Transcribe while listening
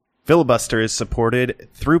Filibuster is supported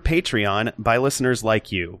through Patreon by listeners like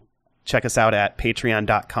you. Check us out at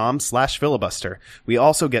patreon.com/filibuster. We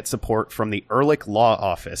also get support from the Ehrlich Law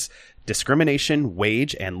Office, discrimination,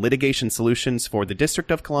 wage, and litigation solutions for the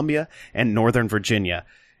District of Columbia and Northern Virginia.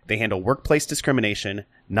 They handle workplace discrimination,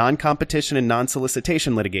 non-competition and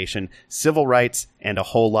non-solicitation litigation, civil rights, and a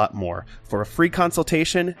whole lot more. For a free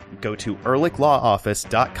consultation, go to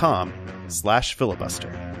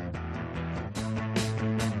ehrlichlawoffice.com/filibuster.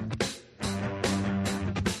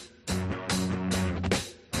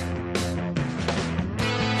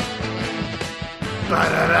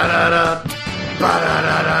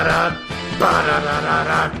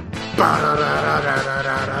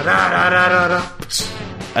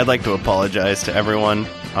 I'd like to apologize to everyone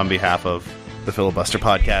on behalf of the Filibuster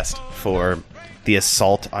podcast for the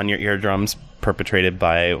assault on your eardrums perpetrated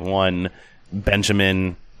by one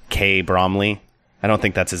Benjamin K. Bromley. I don't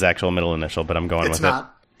think that's his actual middle initial, but I'm going with it. It's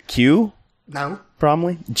not. Q? No.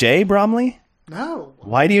 Bromley? J. Bromley? No.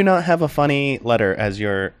 Why do you not have a funny letter as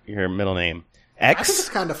your middle name? X? I think it's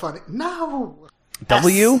kind of funny. No.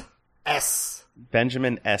 W? S.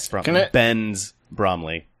 Benjamin S. Bromley. Ben's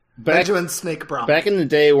Bromley. Benjamin Snake Bromley. Back in the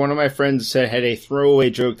day, one of my friends had a throwaway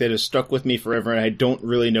joke that has stuck with me forever, and I don't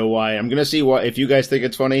really know why. I'm going to see if you guys think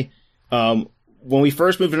it's funny. When we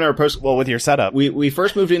first moved into our with your setup. We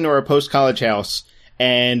first moved into our post-college house,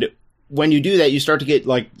 and when you do that, you start to get,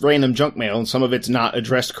 like, random junk mail, and some of it's not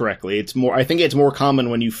addressed correctly. I think it's more common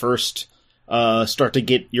when you first start to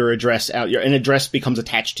get your address out. An address becomes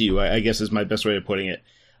attached to you, I guess is my best way of putting it.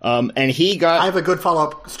 And I have a good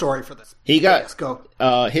follow-up story for this. Let's go.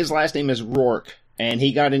 His last name is Rourke, and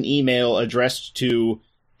he got an email addressed to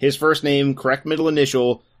his first name, correct middle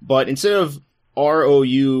initial, but instead of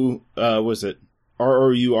R-O-U-R-K,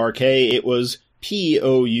 it was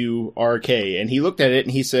P-O-U-R-K. And he looked at it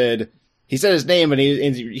and he said his name and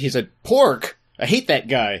he said, "Pork! I hate that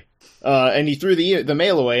guy." And he threw the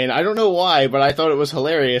mail away, and I don't know why, but I thought it was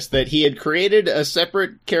hilarious that he had created a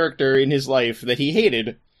separate character in his life that he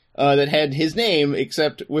hated, that had his name,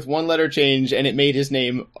 except with one letter change, and it made his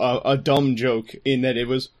name a dumb joke in that it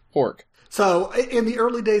was Pork. So, in the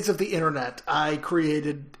early days of the internet, I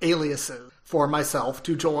created aliases for myself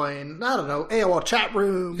to join, I don't know, AOL chat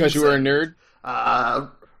rooms. Because you were a nerd?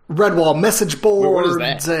 Redwall message boards. What is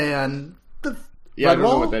that? And Redwall? I don't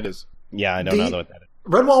know what that is. Yeah, I don't know what that is.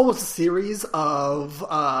 Redwall was a series of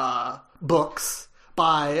books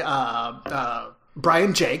by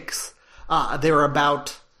Brian Jakes. They were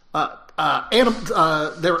about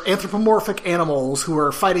they were anthropomorphic animals who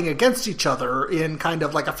were fighting against each other in kind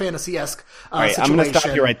of like a fantasy-esque situation. I'm going to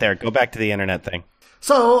stop you right there. Go back to the internet thing.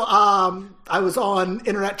 So, I was on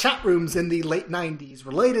internet chat rooms in the late 90s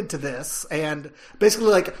related to this, and basically,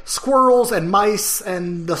 like, squirrels and mice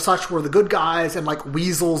and the such were the good guys, and, like,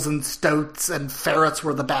 weasels and stoats and ferrets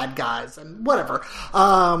were the bad guys, and whatever.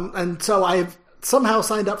 And so I've somehow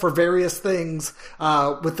signed up for various things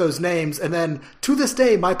with those names, and then, to this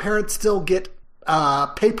day, my parents still get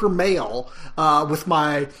paper mail with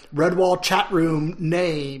my Redwall chat room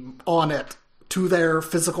name on it to their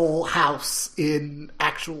physical house in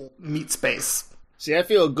actual meat space. See, I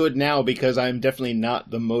feel good now because I'm definitely not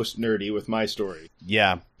the most nerdy with my story.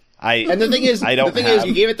 Yeah. And the thing is,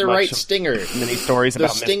 you gave it the right stinger. Many stories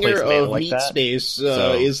about misplaced mail like that. The stinger of meat space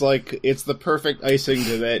is like, it's the perfect icing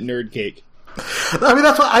to that nerd cake. I mean,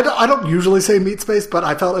 that's why I don't usually say meat space, but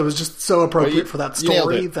I felt it was just so appropriate for that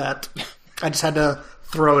story that I just had to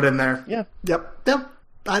throw it in there. Yeah. Yep.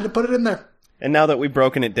 I had to put it in there. And now that we've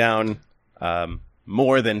broken it down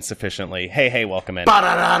more than sufficiently, hey, welcome in.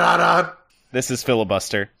 Ba-da-da-da-da. This is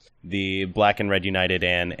Filibuster, the Black and Red United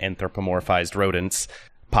and Anthropomorphized Rodents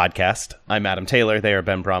podcast. I'm Adam Taylor. They are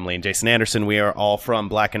Ben Bromley and Jason Anderson. We are all from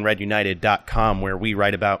blackandredunited.com, where we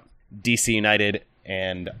write about DC United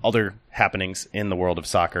and other happenings in the world of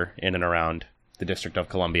soccer in and around the District of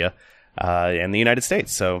Columbia and the United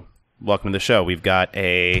States. So welcome to the show. We've got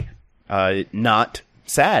a not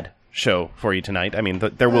sad show for you tonight. I mean,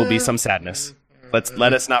 there will be some sadness.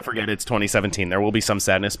 Let us not forget it's 2017. There will be some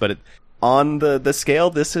sadness, but on the scale,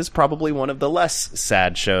 this is probably one of the less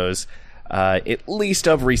sad shows, at least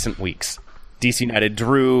of recent weeks. DC United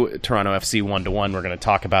drew Toronto FC 1-1. We're going to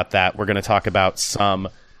talk about that. We're going to talk about some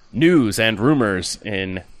news and rumors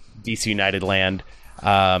in DC United land.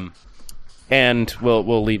 And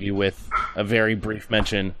we'll leave you with a very brief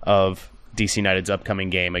mention of DC United's upcoming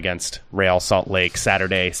game against Real Salt Lake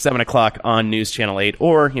Saturday, 7 o'clock on News Channel 8,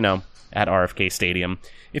 or, at RFK Stadium.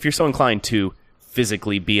 If you're so inclined to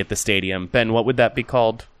physically be at the stadium, Ben, what would that be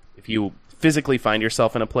called if you physically find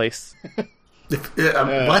yourself in a place?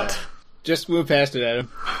 What? Just move past it, Adam.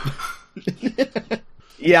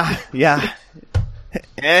 Yeah.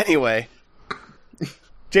 Anyway.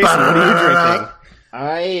 Jason, what are you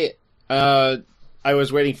drinking? I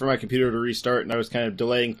was waiting for my computer to restart, and I was kind of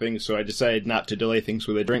delaying things, so I decided not to delay things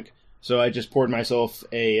with a drink. So I just poured myself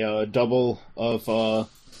a double of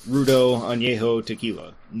Rudo Añejo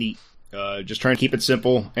tequila. Neat. Just trying to keep it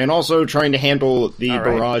simple, and also trying to handle the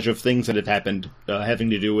barrage of things that have happened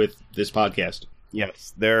having to do with this podcast.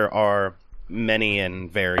 Yes, there are many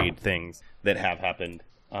and varied things that have happened,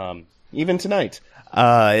 even tonight.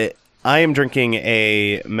 I am drinking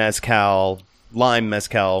a lime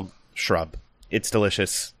mezcal shrub. It's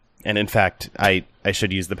delicious, and in fact, I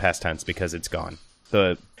should use the past tense because it's gone.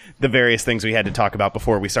 The various things we had to talk about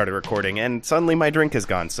before we started recording, and suddenly my drink is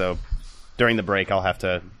gone, so during the break I'll have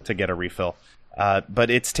to get a refill. But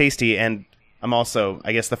it's tasty, and I'm also,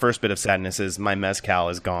 I guess the first bit of sadness is my mezcal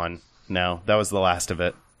is gone now. That was the last of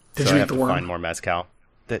it. Did so you I eat have the to worm? find more mezcal.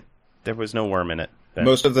 There was no worm in it.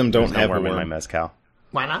 Most of them don't There's no have worm a worm in my mezcal.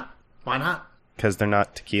 Why not? Why not? Because they're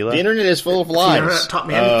not tequila? The internet is full of The lies. internet taught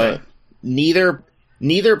me anything.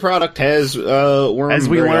 Neither product has worm As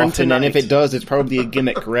we very learned often, and if tonight. it does, it's probably a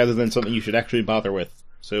gimmick rather than something you should actually bother with.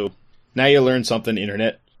 So now you learned something,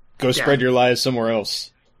 internet. Go spread your lies somewhere else.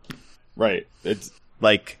 Right. It's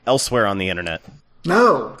Like, elsewhere on the internet.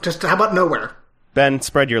 No, just how about nowhere? Ben,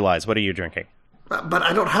 spread your lies. What are you drinking? But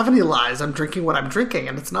I don't have any lies. I'm drinking what I'm drinking,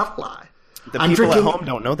 and it's not a lie. The I'm people drinking- at home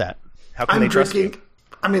don't know that. How can I'm they trust drinking. you?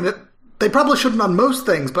 I mean, they probably shouldn't on most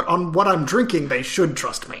things, but on what I'm drinking, they should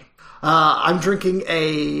trust me. I'm drinking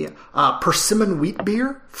a persimmon wheat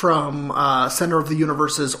beer from Center of the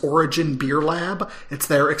Universe's Origin Beer Lab. It's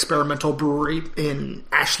their experimental brewery in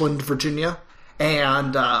Ashland, Virginia.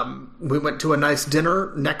 And we went to a nice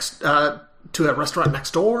dinner next to a restaurant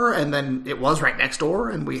next door, and then it was right next door,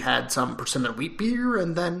 and we had some persimmon wheat beer,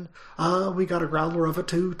 and then we got a growler of it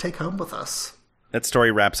to take home with us. That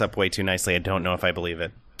story wraps up way too nicely. I don't know if I believe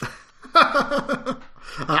it.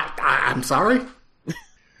 I'm sorry.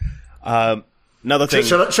 Another thing.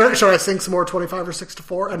 Should I sing some more 25 or 6 to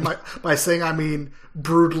 4? And by sing, I mean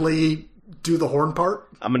brutally do the horn part.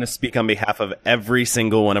 I'm going to speak on behalf of every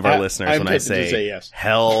single one of our listeners I'm when I tempted to say, say yes.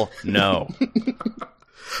 hell no.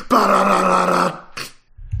 Ba-da-da-da-da.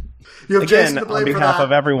 You have Again, Jason to blame on for behalf that.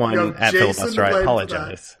 of everyone You have at Jason Filibuster, to I blame for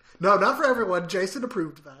apologize. that. No, not for everyone. Jason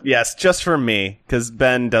approved that. Yes, just for me, because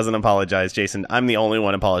Ben doesn't apologize. Jason, I'm the only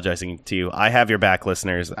one apologizing to you. I have your back,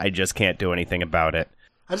 listeners. I just can't do anything about it.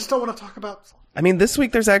 I just don't want to talk about... I mean, this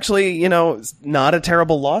week there's actually, not a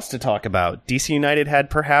terrible loss to talk about. DC United had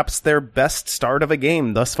perhaps their best start of a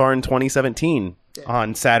game thus far in 2017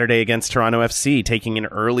 on Saturday against Toronto FC, taking an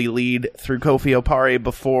early lead through Kofi Opare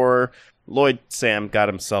before Lloyd Sam got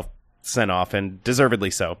himself sent off, and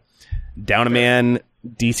deservedly so. Down a man,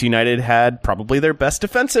 DC United had probably their best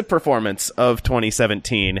defensive performance of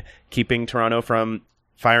 2017, keeping Toronto from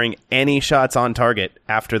firing any shots on target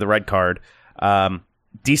after the red card.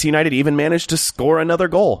 DC United even managed to score another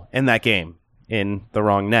goal in that game in the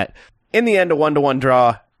wrong net. In the end, a 1-1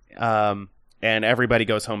 draw, and everybody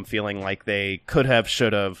goes home feeling like they could have,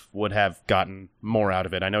 should have, would have gotten more out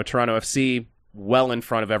of it. I know Toronto FC, well in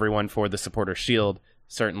front of everyone for the Supporters' Shield,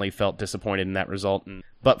 certainly felt disappointed in that result.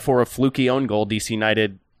 But for a fluky own goal, DC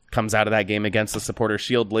United comes out of that game against the Supporters'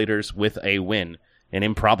 Shield leaders with a win, an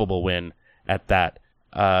improbable win at that.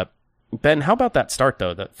 Ben, how about that start,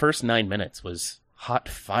 though? The first 9 minutes was hot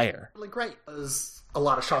fire. Really great. It was a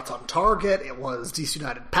lot of shots on target. It was DC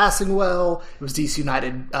United passing well. It was DC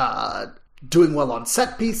United doing well on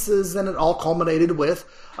set pieces, and it all culminated with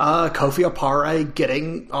Kofi Opare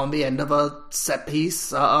getting on the end of a set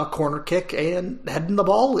piece, a corner kick, and heading the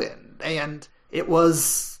ball in. And it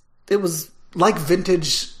was like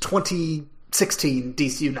vintage 2016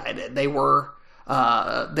 DC United. They were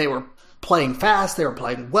playing fast. They were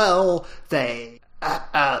playing well. They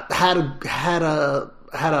had a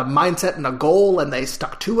mindset and a goal, and they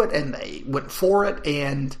stuck to it, and they went for it,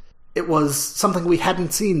 and it was something we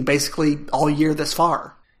hadn't seen basically all year this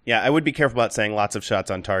far. Yeah, I would be careful about saying lots of shots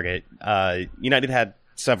on target. United had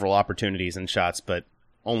several opportunities and shots, but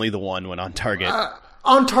only the one went on target.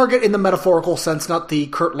 On target in the metaphorical sense, not the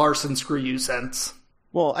Kurt Larson screw you sense.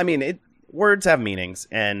 Well, I mean, words have meanings,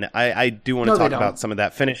 and I do want to talk about some of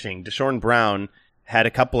that finishing. Deshaun Brown had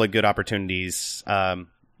a couple of good opportunities.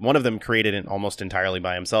 One of them created it almost entirely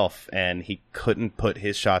by himself, and he couldn't put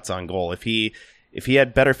his shots on goal. If he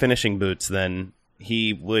had better finishing boots, then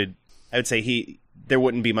he would. I would say there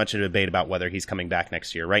wouldn't be much of a debate about whether he's coming back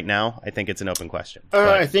next year. Right now, I think it's an open question.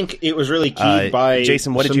 I think it was really keyed by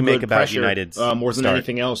Jason. What did you make about pressure, United's more than start?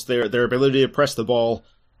 anything else? Their ability to press the ball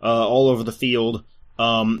all over the field.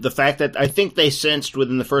 The fact that I think they sensed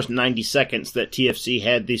within the first 90 seconds that TFC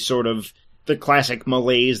had the classic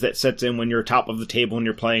malaise that sets in when you're top of the table and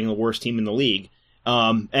you're playing the worst team in the league.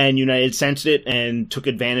 And United sensed it and took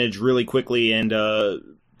advantage really quickly and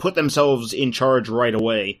put themselves in charge right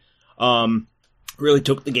away. Really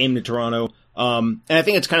took the game to Toronto. And I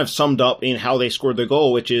think it's kind of summed up in how they scored the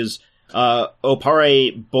goal, which is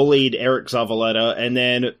Opare bullied Eric Zavaleta and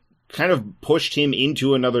then kind of pushed him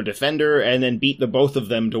into another defender and then beat the both of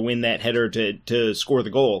them to win that header to score the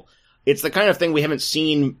goal. It's the kind of thing we haven't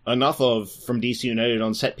seen enough of from DC United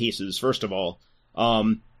on set pieces, first of all.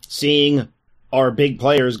 Seeing our big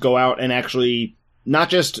players go out and actually not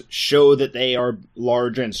just show that they are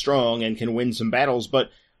large and strong and can win some battles, but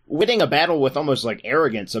winning a battle with almost like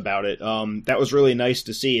arrogance about it. That was really nice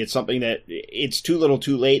to see. It's something that it's too little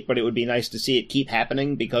too late, but it would be nice to see it keep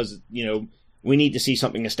happening because, we need to see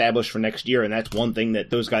something established for next year. And that's one thing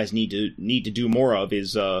that those guys need to do more of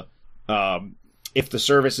is, if the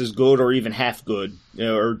service is good or even half good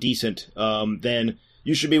or decent, then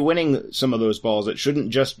you should be winning some of those balls. It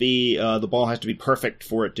shouldn't just be, the ball has to be perfect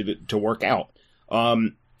for it to work out.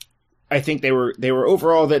 I think they were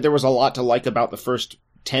overall that there was a lot to like about the first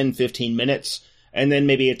 10, 15 minutes, and then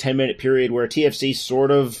maybe a 10-minute period where TFC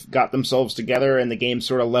sort of got themselves together and the game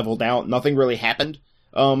sort of leveled out. Nothing really happened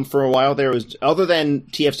for a while there. Was other than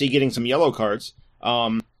TFC getting some yellow cards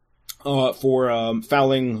for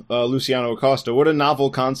fouling Luciano Acosta. What a novel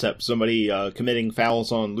concept, somebody committing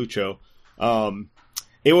fouls on Lucho.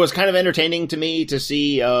 It was kind of entertaining to me to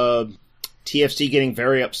see TFC getting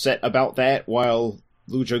very upset about that while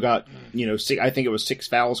Lucho got, I think it was 6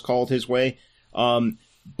 fouls called his way.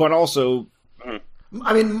 But also,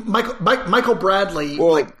 I mean, Michael Bradley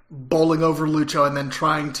bowling over Lucho and then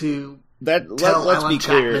trying to let's be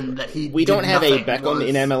clear. That we don't have a Beckham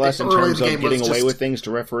in MLS in terms of getting away with things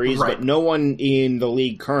to referees, right. But no one in the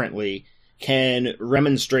league currently can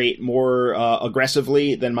remonstrate more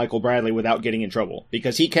aggressively than Michael Bradley without getting in trouble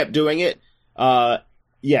because he kept doing it.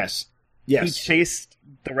 Yes. He chased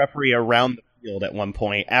the referee around the field at one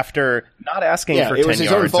point after not asking for 10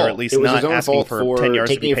 yards, or at least not asking for 10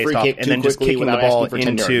 yards to be paced off, and then just kicking the ball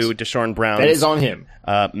into Deshaun Brown's that is on him.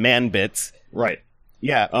 Man bits. Right.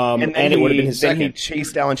 Yeah. And it would have been his second. Then he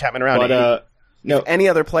chased Alan Chapman around. But, if any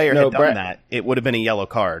other player had done that, it would have been a yellow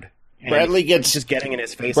card. Bradley gets just getting in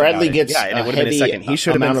his face. Bradley gets and it would have been his second. He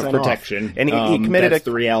should have been of protection, off. And he committed that's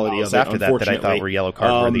the reality of it, after that I thought were yellow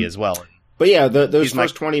card worthy as well. But yeah, those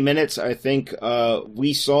first 20 minutes, I think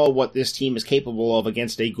we saw what this team is capable of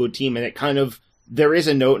against a good team, and it kind of there is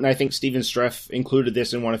a note, and I think Steven Streff included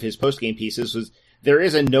this in one of his post-game pieces. Was there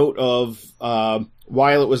is a note of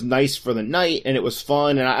while it was nice for the night and it was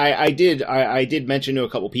fun, and I did mention to a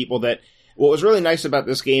couple people that what was really nice about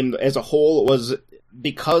this game as a whole was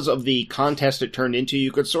because of the contest it turned into,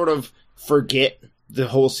 you could sort of forget the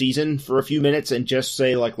whole season for a few minutes and just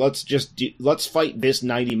say, like, let's fight this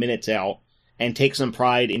 90 minutes out and take some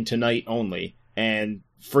pride in tonight only and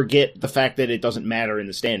forget the fact that it doesn't matter in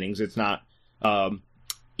the standings. It's not,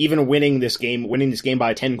 even winning this game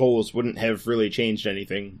by 10 goals wouldn't have really changed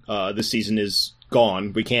anything. This season is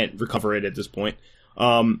gone. We can't recover it at this point.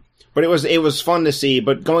 But it was fun to see,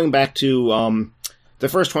 but going back to, the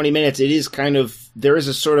first 20 minutes, it is there is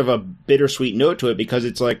a sort of a bittersweet note to it because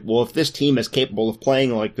it's like, well, if this team is capable of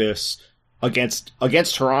playing like this against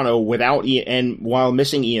Toronto without while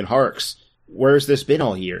missing Ian Harkes, where's this been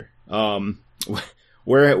all year? Without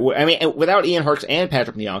Ian Harkes and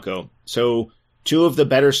Patrick Nyamko, so two of the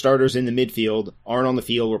better starters in the midfield aren't on the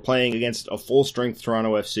field. We're playing against a full strength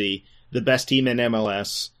Toronto FC, the best team in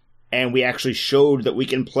MLS, and we actually showed that we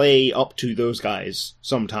can play up to those guys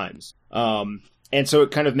sometimes. And so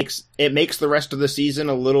it kind of makes the rest of the season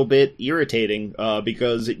a little bit irritating,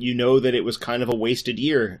 because you know that it was kind of a wasted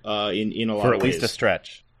year, in a lot of ways. For at least a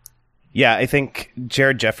stretch. Yeah, I think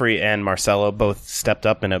Jared Jeffrey and Marcelo both stepped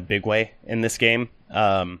up in a big way in this game.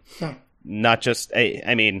 Not just,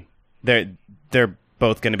 I mean, they're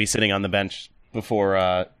both going to be sitting on the bench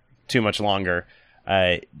before too much longer,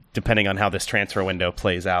 depending on how this transfer window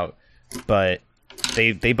plays out. But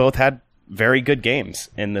they both had very good games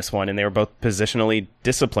in this one, and they were both positionally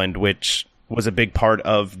disciplined, which was a big part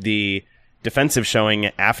of the defensive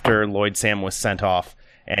showing after Lloyd Sam was sent off.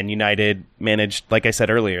 And United managed, like I said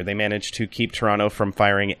earlier, they managed to keep Toronto from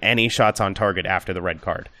firing any shots on target after the red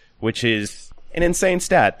card, which is an insane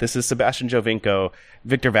stat. This is Sebastian Giovinco,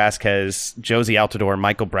 Victor Vasquez, Josie Altidore,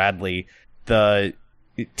 Michael Bradley, the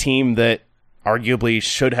team that arguably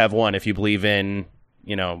should have won if you believe in,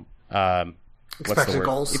 expected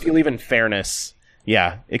goals. If you believe in fairness,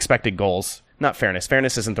 expected goals. not fairness.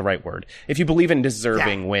 Fairness isn't the right word. If you believe in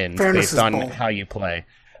deserving wins based on how you play,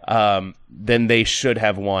 then they should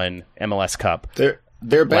have won MLS Cup.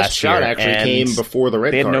 Their best shot actually came before the red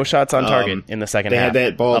card. They had no shots on target in the second half. They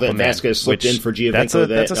had that ball that Vasquez slipped in for Giovinco.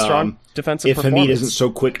 That's a strong defensive performance. If Hamid isn't so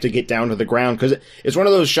quick to get down to the ground, because it's one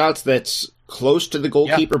of those shots that's close to the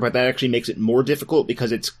goalkeeper, but that actually makes it more difficult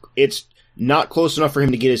because it's not close enough for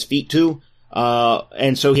him to get his feet to.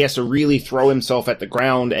 And so he has to really throw himself at the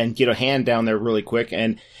ground and get a hand down there really quick.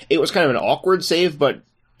 And it was kind of an awkward save, but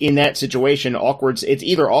in that situation, it's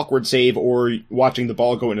either awkward save or watching the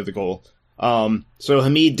ball go into the goal. So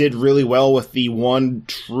Hamid did really well with the one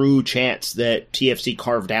true chance that TFC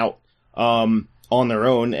carved out, on their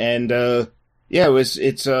own. And,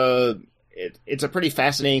 it's a pretty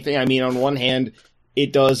fascinating thing. I mean, on one hand,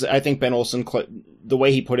 it does, I think Ben Olsen, the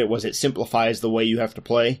way he put it was it simplifies the way you have to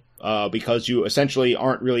play, because you essentially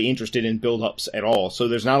aren't really interested in build-ups at all. So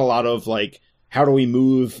there's not a lot of, how do we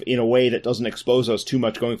move in a way that doesn't expose us too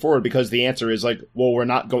much going forward? Because the answer is, we're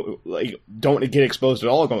not don't get exposed at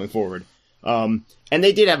all going forward. And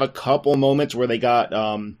they did have a couple moments where they got,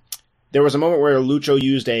 there was a moment where Lucho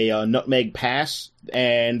used a nutmeg pass,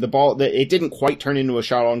 and the ball, it didn't quite turn into a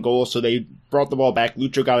shot on goal, so they brought the ball back.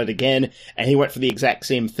 Lucho got it again, and he went for the exact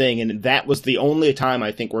same thing, and that was the only time,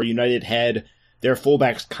 I think, where United had their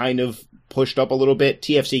fullbacks kind of pushed up a little bit.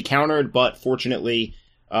 TFC countered, but fortunately,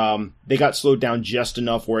 they got slowed down just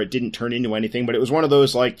enough where it didn't turn into anything, but it was one of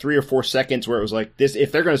those, 3 or 4 seconds where it was this,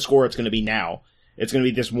 if they're going to score, it's going to be now. It's going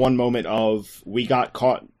to be this one moment of, we got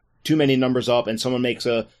caught too many numbers up, and someone makes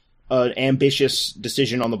an ambitious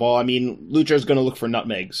decision on the ball. I mean, Lucho's going to look for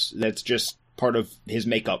nutmegs. That's just part of his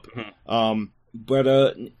makeup. But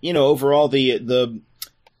overall, the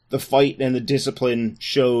fight and the discipline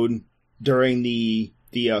showed during the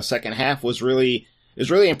second half was really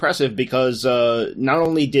impressive, because not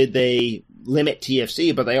only did they limit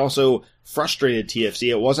TFC, but they also frustrated TFC.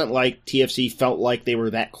 It wasn't like TFC felt like they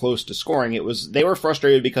were that close to scoring. They were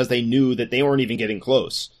frustrated because they knew that they weren't even getting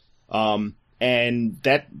close. And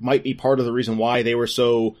that might be part of the reason why they were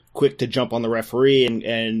so quick to jump on the referee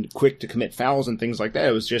and quick to commit fouls and things like that.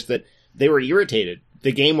 It was just that they were irritated.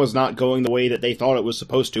 The game was not going the way that they thought it was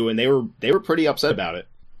supposed to, and they were pretty upset about it.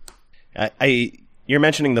 You're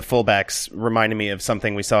mentioning the fullbacks reminded me of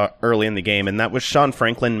something we saw early in the game, and that was Sean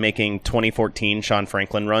Franklin making 2014 Sean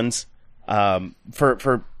Franklin runs.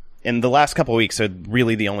 For in the last couple of weeks, so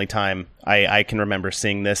really the only time I can remember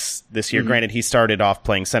seeing this year. Mm-hmm. Granted, he started off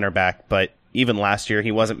playing center back, but even last year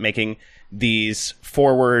he wasn't making these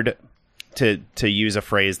forward, to use a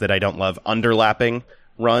phrase that I don't love, underlapping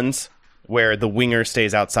runs, where the winger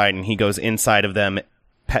stays outside and he goes inside of them,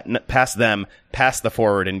 past the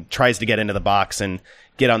forward, and tries to get into the box and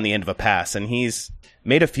get on the end of a pass. And he's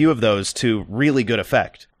made a few of those to really good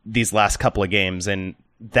effect these last couple of games. And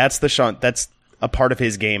that's a part of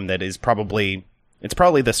his game that is probably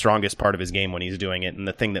the strongest part of his game when he's doing it, and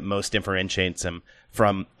the thing that most differentiates him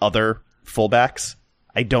from other fullbacks.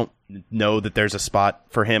 I don't know that there's a spot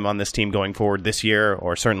for him on this team going forward this year,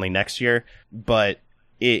 or certainly next year, but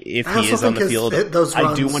if he is on the field,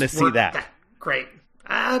 I do want to see that. Great.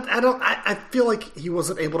 I feel like he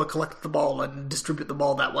wasn't able to collect the ball and distribute the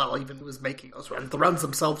ball that well, even when he was making those runs. The runs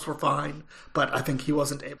themselves were fine, but I think he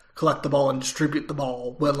wasn't able to collect the ball and distribute the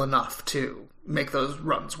ball well enough to make those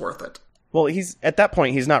runs worth it. Well, at that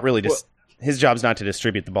point, he's not really his job's not to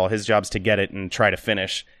distribute the ball. His job's to get it and try to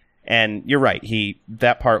finish. And you're right,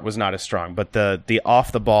 that part was not as strong, but the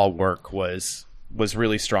off the ball work was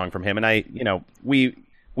really strong from him. And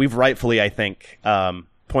we've rightfully, I think,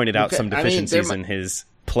 pointed out some deficiencies in his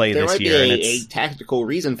play this year. There might be a tactical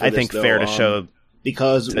reason for this, I think, fair to show,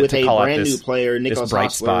 because with a brand new player, Nicholas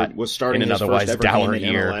Ostler was starting his first ever game in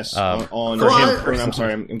MLS for him. I'm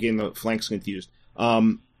sorry, I'm getting the flanks confused.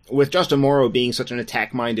 With Justin Morrow being such an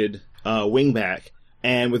attack-minded wingback,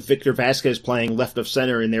 and with Victor Vasquez playing left of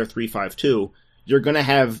center in their 3-5-2, you're going to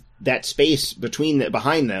have that space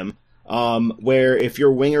behind them, where if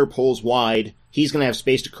your winger pulls wide, he's going to have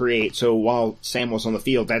space to create. So while Sam was on the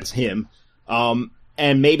field, that's him.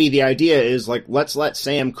 And maybe the idea is, let's let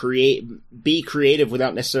Sam be creative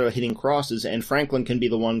without necessarily hitting crosses, and Franklin can be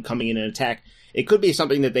the one coming in and attack. It could be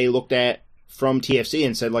something that they looked at from TFC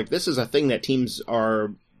and said, this is a thing that teams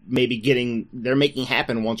are maybe they're making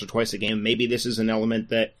happen once or twice a game. Maybe this is an element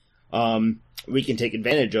that we can take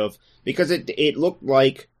advantage of, because it looked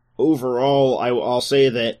like overall, I'll say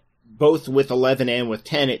that both with 11 and with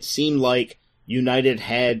 10, it seemed like United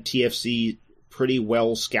had TFC pretty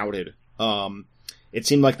well scouted. It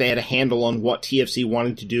seemed like they had a handle on what TFC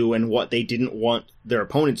wanted to do and what they didn't want their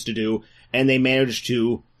opponents to do, and they managed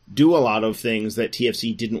to do a lot of things that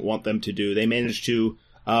TFC didn't want them to do. They managed to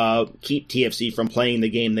keep TFC from playing the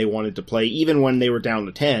game they wanted to play. Even when they were down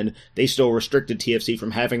to 10, they still restricted TFC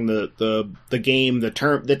from having the game,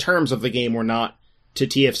 the terms of the game were not to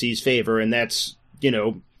TFC's favor, and that's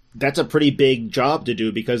a pretty big job to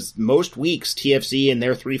do, because most weeks TFC and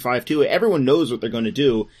their 3-5-2, everyone knows what they're going to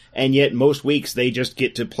do, and yet most weeks they just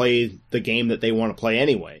get to play the game that they want to play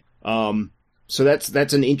anyway. So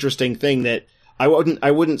that's an interesting thing that I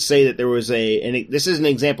wouldn't say that there was this is an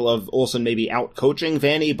example of Olsen maybe out coaching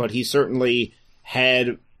Vanny, but he certainly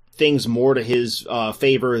had things more to his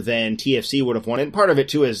favor than TFC would have wanted. And part of it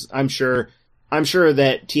too is I'm sure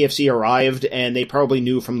that TFC arrived and they probably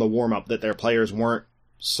knew from the warm up that their players weren't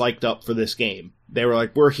psyched up for this game. They were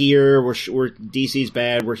like, we're here, we're DC's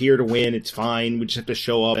bad, we're here to win, it's fine, we just have to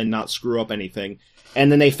show up and not screw up anything. And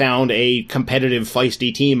then they found a competitive,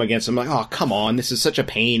 feisty team against them. Like, oh, come on, this is such a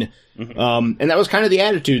pain. Mm-hmm. And that was kind of the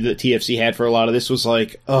attitude that TFC had for a lot of this. Was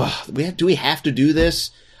like, do we have to do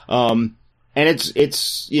this? And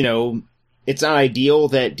it's not ideal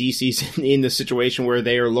that DC's in the situation where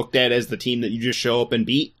they are looked at as the team that you just show up and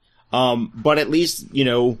beat. But at least,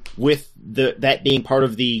 with that being part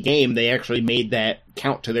of the game, they actually made that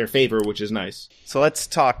count to their favor, which is nice. So let's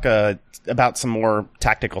talk about some more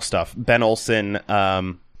tactical stuff. Ben Olsen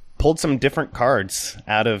pulled some different cards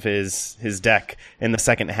out of his deck in the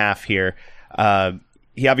second half here.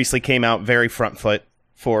 He obviously came out very front foot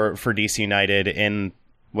for DC United in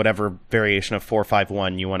whatever variation of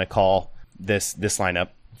 4-5-1 you want to call this lineup,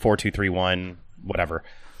 4-2-3-1, whatever.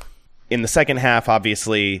 In the second half,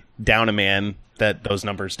 obviously, down a man, that those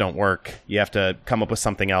numbers don't work. You have to come up with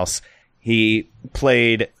something else. He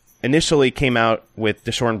initially came out with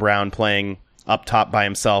Deshaun Brown playing up top by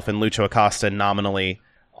himself and Lucho Acosta nominally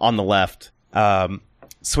on the left.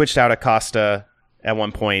 Switched out Acosta at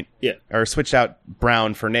one point, or switched out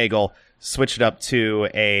Brown for Nagel, switched it up to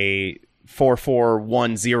a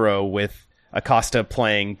 4-4-1-0 with Acosta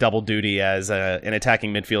playing double duty as an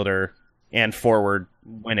attacking midfielder and forward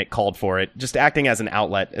when it called for it, just acting as an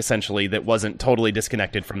outlet, essentially, that wasn't totally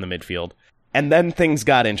disconnected from the midfield. And then things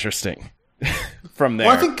got interesting from there.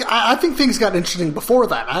 Well, I think things got interesting before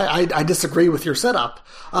that. I disagree with your setup.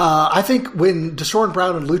 I think when Deshaun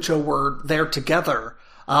Brown and Lucho were there together,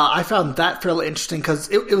 I found that fairly interesting because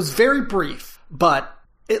it was very brief, but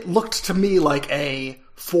it looked to me like a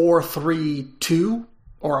 4-3-2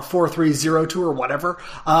 or a 4-3-0-2 or whatever.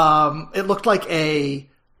 It looked like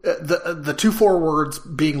the two forwards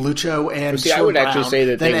being Lucho and Deshaun I would Brown, actually say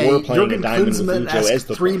that they were playing Jurgen a diamond with Klinsmann Lucho as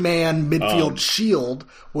the three-man midfield shield,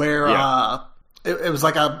 where it was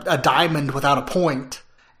like a diamond without a point,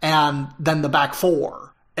 and then the back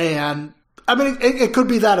four. And I mean, it could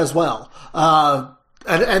be that as well,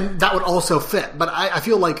 and that would also fit. But I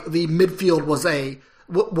feel like the midfield was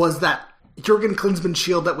that Jurgen Klinsmann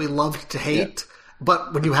shield that we loved to hate. Yeah.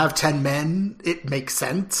 But when you have 10 men, it makes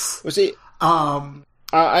sense. Well, see, and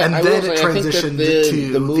then it transitioned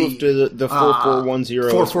to the move to the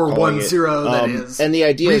 4-4-1-0. 4-4-1-0 that is and the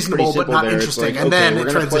idea reasonable is pretty but not there. interesting. Like, and then it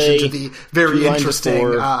transitioned to the very interesting.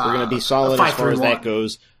 We're going to be solid as far as that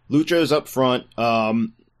goes. Lucho's up front.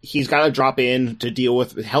 He's got to drop in to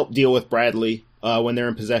help deal with Bradley when they're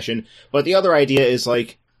in possession. But the other idea is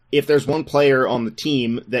like if there's one player on the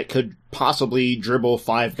team that could possibly dribble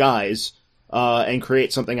 5 guys and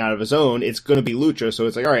create something out of his own, it's going to be Lucho. So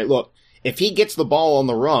it's like, all right, look. If he gets the ball on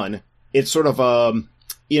the run, it's sort of a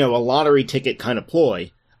lottery ticket kind of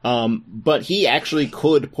ploy. But he actually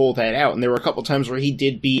could pull that out. And there were a couple times where he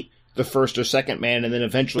did beat the first or second man and then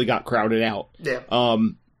eventually got crowded out. Yeah.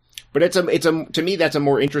 But to me, that's a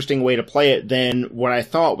more interesting way to play it than what I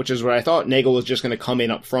thought, which is what I thought Nagel was just going to come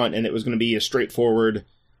in up front and it was going to be a straightforward,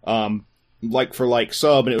 like for like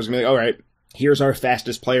sub. And it was going to be like, all right, here's our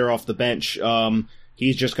fastest player off the bench.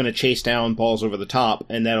 He's just going to chase down balls over the top,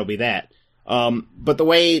 and that'll be that. But the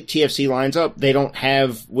way TFC lines up, they don't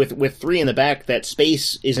have, with 3 in the back, that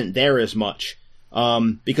space isn't there as much.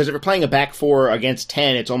 Because if you're playing a back 4 against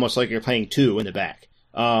 10, it's almost like you're playing 2 in the back.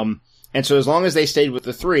 And so as long as they stayed with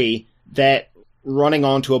the 3, that running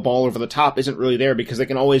onto a ball over the top isn't really there because they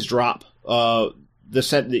can always drop, the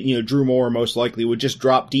set that, Drew Moore most likely would just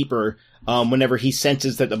drop deeper, whenever he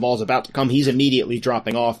senses that the ball's about to come. He's immediately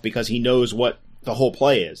dropping off because he knows what the whole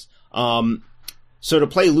play is. So to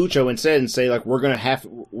play Lucho instead and say like we're gonna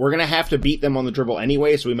have to beat them on the dribble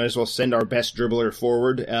anyway, so we might as well send our best dribbler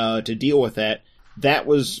forward to deal with that. That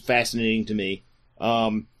was fascinating to me.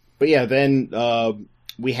 But yeah, then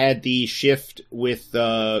we had the shift with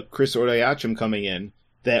Chris Odayachim coming in.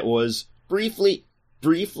 That was briefly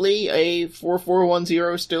a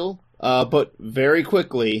 4-4-1-0 still. but very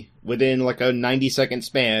quickly, within like a 90-second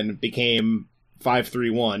span, became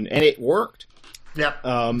 5-3-1, and it worked. Yep.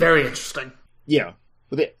 Very interesting. Yeah.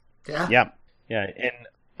 Yeah. Yeah. And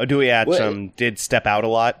Oduya-Agyem did step out a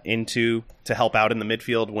lot to help out in the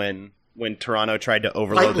midfield when Toronto tried to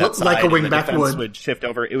overload that side, like a wing and the back defense would shift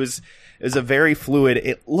over. It was a very fluid.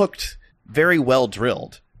 It looked very well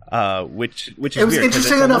drilled, which is weird. It was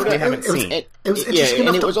interesting enough. It was interesting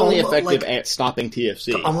enough, and it was only effective at stopping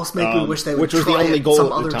TFC. To almost make me wish they would which was try the only it goal some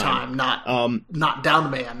at other the time. Not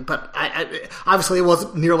down man. But I obviously it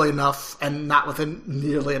wasn't nearly enough, and not within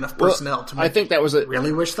nearly enough personnel to make. I think that was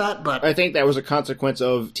really wish that, but I think that was a consequence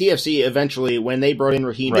of TFC eventually when they brought in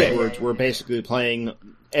Raheem Edwards. Were basically playing.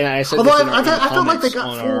 And I said, although this in I felt like they comments got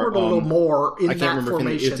on forward a little more in I can't that remember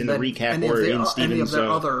formation if it's in the than recap any or of in any Steven's of their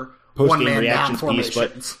other post-game one-man down reactions piece,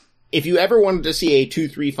 but formations. if you ever wanted to see a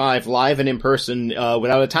 2-3-5 live and in person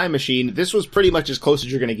without a time machine, this was pretty much as close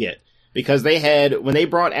as you're going to get. Because they had, when they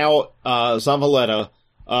brought out Zavaleta,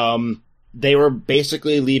 they were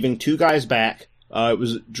basically leaving two guys back. It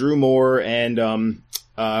was Drew Moore and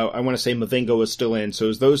I want to say Mavinga was still in, so it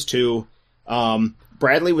was those two.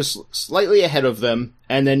 Bradley was slightly ahead of them,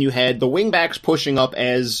 and then you had the wingbacks pushing up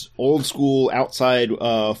as old school outside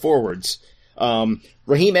forwards.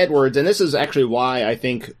 Raheem Edwards, and this is actually why I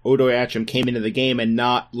think Oduya-Agyem came into the game and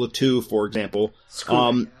not Latou, for example,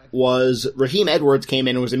 was Raheem Edwards came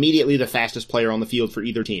in and was immediately the fastest player on the field for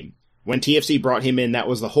either team. When TFC brought him in, that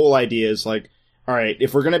was the whole idea, is like, all right,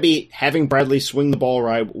 if we're going to be having Bradley swing the ball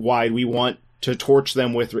wide, we want to torch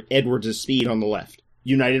them with Edwards' speed on the left.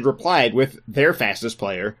 United replied with their fastest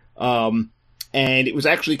player, and it was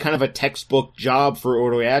actually kind of a textbook job for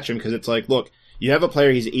Oduya-Agyem, because it's like, look, you have a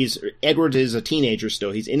player, Edwards is a teenager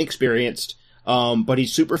still, he's inexperienced, but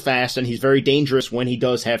he's super fast, and he's very dangerous when he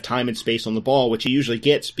does have time and space on the ball, which he usually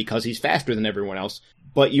gets because he's faster than everyone else,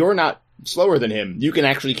 but you're not slower than him, you can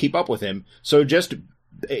actually keep up with him, so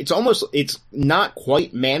it's not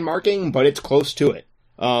quite man marking, but it's close to it,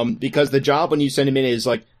 because the job when you send him in is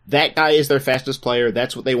like, that guy is their fastest player.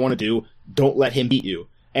 That's what they want to do. Don't let him beat you.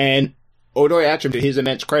 And Oduya-Agyem, to his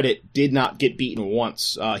immense credit, did not get beaten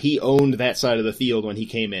once. He owned that side of the field when he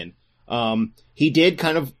came in. He did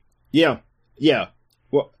kind of, yeah.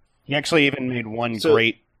 Well, he actually even made one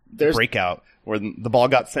great breakout where the ball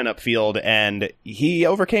got sent upfield, and he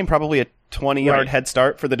overcame probably a 20-yard head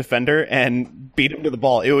start for the defender and beat him to the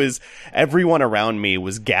ball. It was everyone around me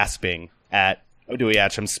was gasping at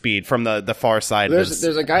Oduya-Agyem's speed from the far side. There's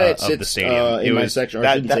a guy that sits the stadium. In my section.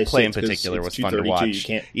 That play in particular was fun to watch,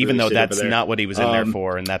 even though that's not what he was in there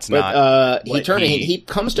for, and that's not. He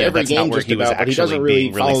comes to every game just about, but he doesn't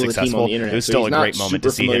really follow the team on the internet. It was still a great moment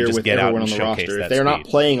to see him just get out and showcase that. If they're not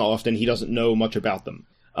playing often, he doesn't know much about them.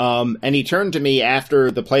 And he turned to me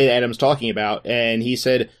after the play that Adam's talking about, and he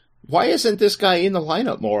said, "Why isn't this guy in the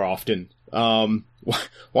lineup more often?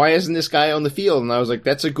 Why isn't this guy on the field?" And I was like,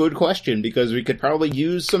 that's a good question, because we could probably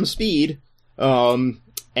use some speed.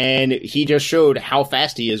 And he just showed how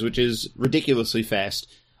fast he is, which is ridiculously fast.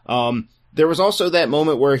 There was also that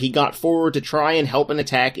moment where he got forward to try and help an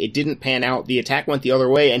attack. It didn't pan out. The attack went the other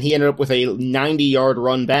way, and he ended up with a 90-yard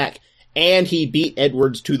run back, and he beat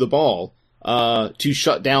Edwards to the ball, to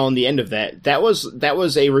shut down the end of that. That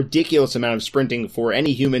was a ridiculous amount of sprinting for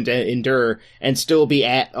any human to endure and still be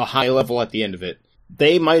at a high level at the end of it.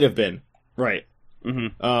 They might have been. Right.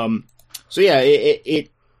 Mm-hmm. So yeah,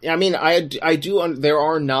 I mean, I do, there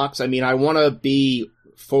are knocks. I mean, I want to be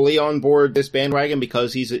fully on board this bandwagon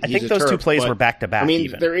because he's a I think those two plays were back to back. I mean,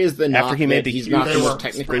 even. There is the knock after he made the he's huge not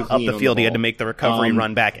technically up the field, he had to make the recovery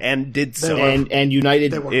run back and did so. And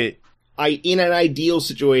United, in an ideal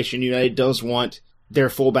situation, United does want their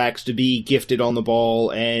fullbacks to be gifted on the ball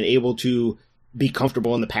and able to be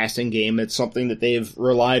comfortable in the passing game. It's something that they've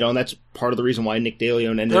relied on. That's part of the reason why Nick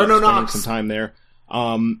DeLeon ended up spending some time there.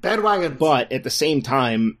 Bandwagon. But at the same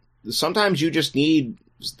time, sometimes you just need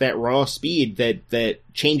that raw speed that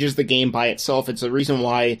changes the game by itself. It's the reason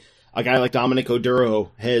why a guy like Dominic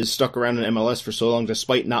Oduro has stuck around in MLS for so long,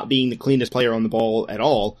 despite not being the cleanest player on the ball at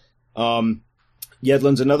all.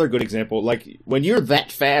 Yedlin's another good example. Like, when you're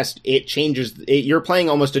that fast, it changes. You're playing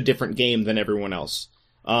almost a different game than everyone else.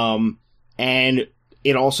 And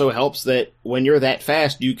it also helps that when you're that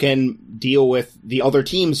fast, you can deal with the other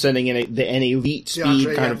team sending in an elite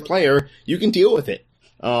speed kind of player. You can deal with it.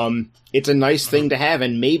 It's a nice thing to have,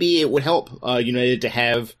 and maybe it would help United to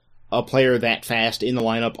have a player that fast in the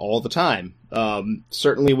lineup all the time.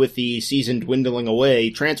 Certainly with the season dwindling away,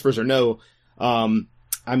 transfers or no,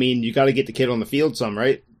 I mean, you got to get the kid on the field some,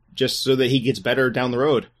 right? Just so that he gets better down the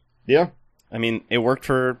road. Yeah. I mean, it worked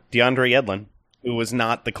for DeAndre Yedlin. who was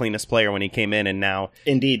not the cleanest player when he came in, and now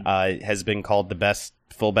Indeed. Has been called the best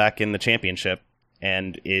fullback in the championship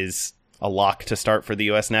and is a lock to start for the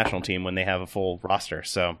U.S. national team when they have a full roster.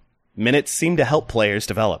 So minutes seem to help players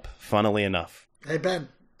develop, funnily enough. Hey, Ben,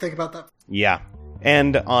 think about that. Yeah.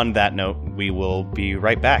 And on that note, we will be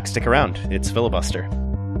right back. Stick around. It's Filibuster.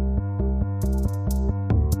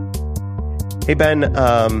 Hey, Ben,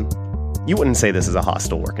 you wouldn't say this is a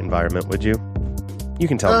hostile work environment, would you? You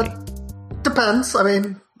can tell me. Depends. I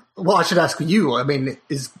mean, well, I should ask you. I mean,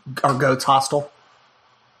 are goats hostile?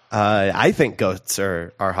 I think goats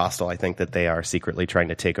are hostile. I think that they are secretly trying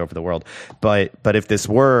to take over the world. But if this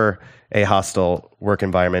were a hostile work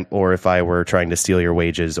environment, or if I were trying to steal your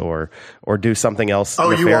wages or do something else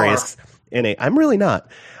nefarious I'm really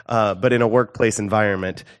not. But in a workplace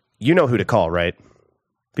environment, you know who to call, right?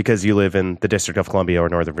 Because you live in the District of Columbia or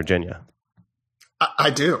Northern Virginia. I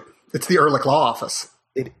do. It's the Ehrlich Law Office.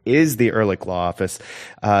 It is the Ehrlich Law Office.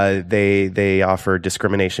 They offer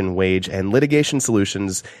discrimination, wage, and litigation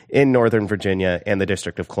solutions in Northern Virginia and the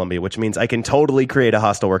District of Columbia, which means I can totally create a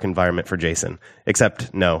hostile work environment for Jason.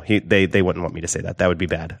 Except, no, they wouldn't want me to say that. That would be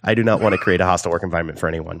bad. I do not want to create a hostile work environment for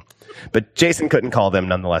anyone. But Jason couldn't call them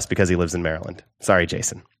nonetheless because he lives in Maryland. Sorry,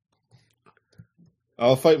 Jason.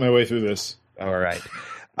 I'll fight my way through this. All right.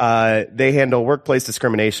 They handle workplace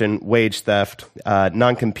discrimination, wage theft,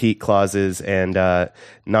 non-compete clauses, and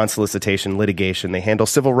non-solicitation litigation. They handle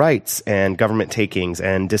civil rights and government takings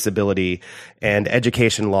and disability and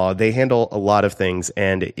education law. They handle a lot of things.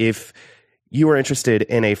 And if you are interested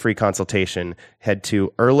in a free consultation, head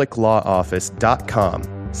to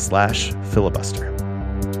ehrlichlawoffice.com/filibuster.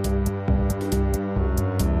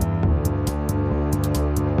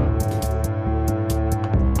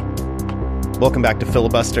 Welcome back to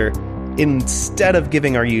Filibuster. Instead of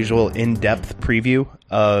giving our usual in-depth preview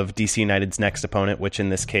of DC United's next opponent, which in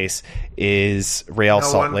this case is Real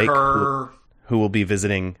Salt Lake, who will be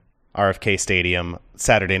visiting RFK Stadium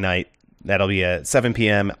Saturday night. That'll be at 7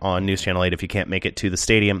 p.m. on News Channel 8 if you can't make it to the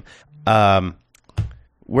stadium.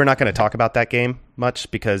 We're not going to talk about that game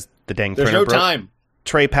much because the dang There's printer no time.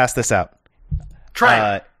 Trey, pass this out.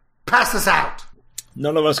 Trey, pass this out.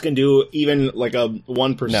 None of us can do even like a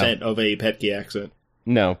 1% of a Petke accent.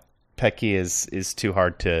 No, Petke is too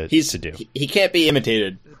hard to do. He can't be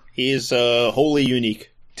imitated. He's wholly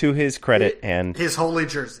unique. To his credit and his holy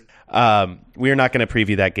jersey. We are not going to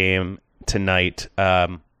preview that game tonight.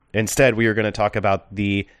 Instead, we are going to talk about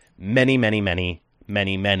the many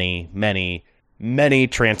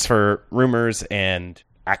transfer rumors and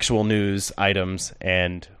actual news items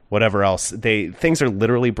and whatever else. Things are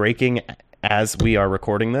literally breaking as we are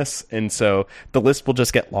recording this, and so the list will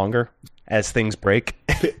just get longer as things break.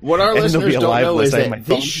 What our listeners don't know is that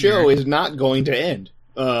this show is not going to end.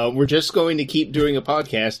 We're just going to keep doing a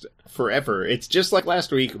podcast forever. It's just like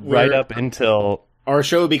last week. Right up until our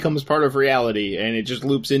show becomes part of reality, and it just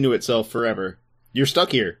loops into itself forever. You're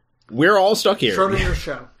stuck here. We're all stuck here. Schrodinger's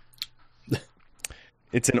show.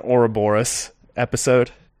 It's an Ouroboros episode.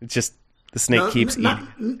 It's just the snake keeps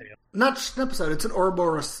eating. Not just an episode. It's an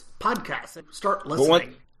Ouroboros podcast. Start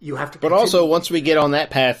listening. You have to. But also, once we get on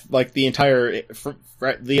that path, like the entire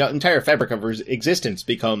fabric of our existence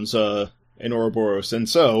becomes an Ouroboros, and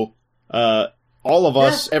so all of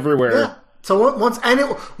us everywhere. Yeah. So once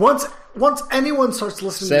anyone starts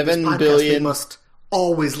listening to this podcast, they must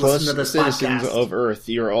always listen to this citizens podcast. Of Earth,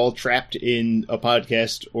 you're all trapped in a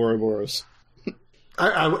podcast Ouroboros.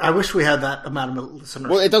 I wish we had that amount of listeners.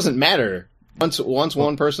 Well, it doesn't matter. Once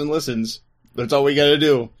one person listens, that's all we got to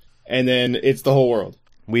do, and then it's the whole world.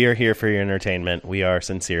 We are here for your entertainment. We are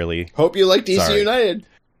sincerely. Hope you like DC United.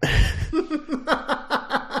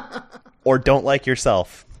 Or don't like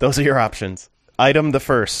yourself. Those are your options. Item the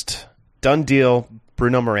first. Done deal.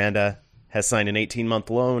 Bruno Miranda has signed an 18-month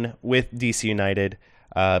loan with DC United.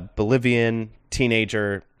 Bolivian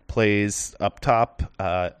teenager, plays up top,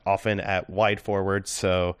 often at wide forward,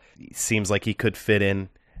 so it seems like he could fit in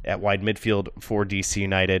at wide midfield for DC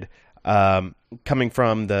United. Coming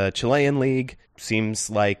from the Chilean league, seems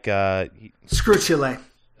like... Screw Chile.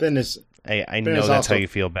 I know that's how you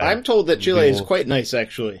feel about it. I'm told that Chile is quite nice,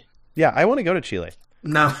 actually. Yeah, I want to go to Chile.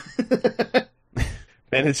 No.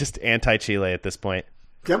 Ben is just anti-Chile at this point.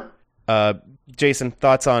 Yep. Jason,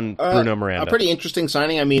 thoughts on Bruno Miranda? A pretty interesting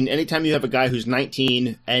signing. I mean, anytime you have a guy who's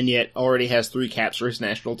 19 and yet already has 3 caps for his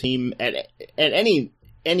national team at any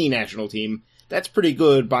national team, that's pretty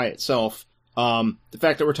good by itself. The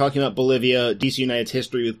fact that we're talking about Bolivia, DC United's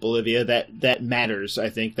history with Bolivia, that matters. I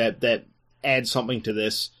think that adds something to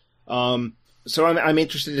this. So I'm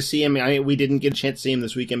interested to see him. We didn't get a chance to see him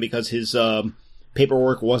this weekend because his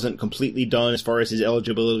paperwork wasn't completely done as far as his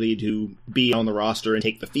eligibility to be on the roster and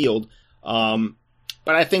take the field.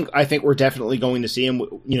 But I think we're definitely going to see him.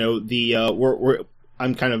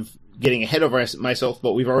 I'm kind of getting ahead of myself,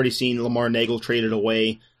 but we've already seen Lamar Nagel traded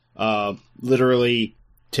away, literally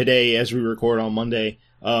today as we record on Monday.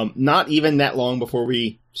 Not even that long before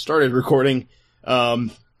we started recording.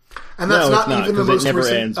 And that's not even the most it never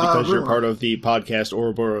recent, ends because you're part of the podcast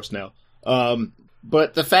Ouroboros now.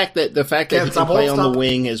 But the fact that he can play on the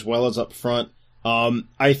wing as well as up front,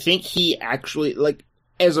 I think he actually, like,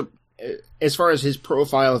 as far as his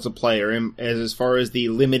profile as a player, and as far as the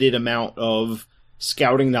limited amount of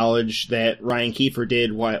scouting knowledge that Ryan Kiefer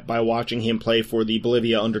did by watching him play for the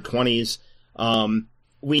Bolivia under-20s,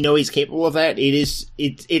 we know he's capable of that.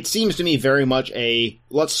 It seems to me very much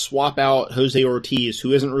let's swap out Jose Ortiz,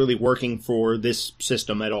 who isn't really working for this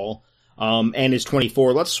system at all, and is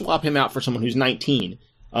 24. Let's swap him out for someone who's 19.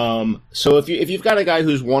 So if you've got a guy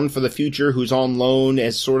who's one for the future, who's on loan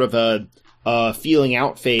as sort of a feeling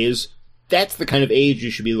out phase, that's the kind of age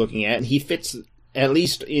you should be looking at, and he fits, at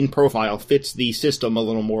least in profile, fits the system a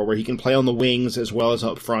little more, where he can play on the wings as well as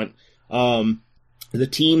up front. The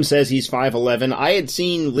team says he's 5'11". I had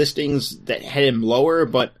seen listings that had him lower,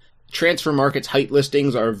 but Transfer Market's height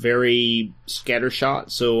listings are very scattershot,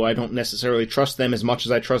 so I don't necessarily trust them as much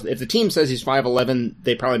as I trust. If the team says he's 5'11",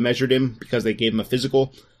 they probably measured him because they gave him a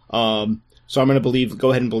physical. So I'm going to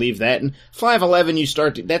go ahead and believe that. And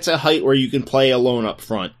 5'11", that's a height where you can play alone up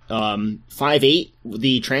front. 5'8",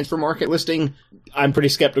 the Transfer Market listing, I'm pretty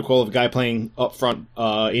skeptical of a guy playing up front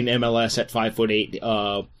in MLS at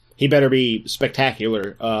 5'8". He better be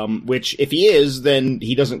spectacular, which if he is, then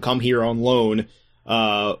he doesn't come here on loan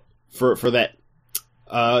for that.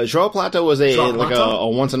 Joao Plata was a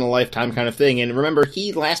once in a lifetime kind of thing, and remember,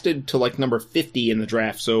 he lasted to like number 50 in the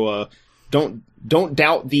draft. So don't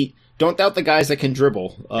doubt the guys that can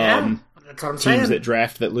dribble. That's what I'm saying. Teams that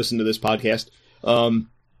draft that listen to this podcast.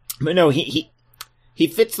 But no, he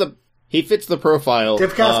fits the profile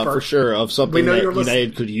for sure of something that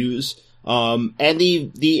United could use. And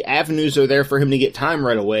the avenues are there for him to get time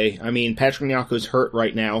right away. I mean, Patrick Nyaka's hurt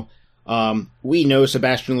right now. We know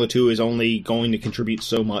Sebastian Letou is only going to contribute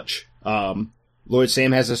so much. Lloyd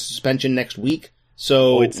Sam has a suspension next week.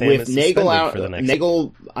 So with Nagel out,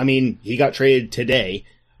 Nagel, I mean, he got traded today.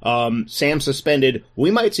 Sam suspended.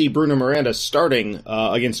 We might see Bruno Miranda starting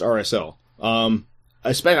against RSL.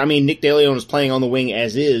 Nick De Leon is playing on the wing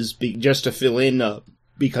as is, just to fill in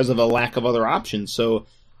because of a lack of other options. So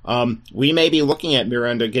we may be looking at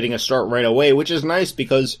Miranda getting a start right away, which is nice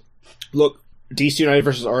because, look, DC United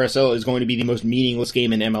versus RSL is going to be the most meaningless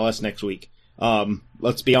game in MLS next week.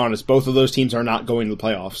 Let's be honest, both of those teams are not going to the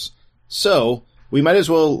playoffs. So we might as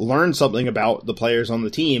well learn something about the players on the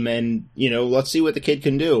team and, let's see what the kid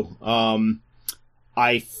can do.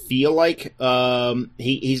 I feel like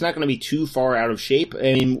he's not going to be too far out of shape.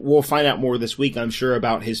 I mean, we'll find out more this week, I'm sure,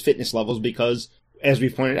 about his fitness levels because, as we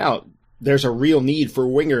pointed out, there's a real need for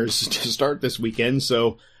wingers to start this weekend.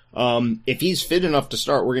 So if he's fit enough to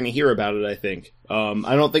start, we're going to hear about it, I think.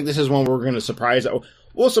 I don't think this is one we're going to surprise.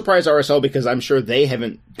 We'll surprise RSL because I'm sure they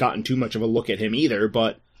haven't gotten too much of a look at him either.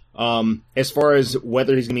 But as far as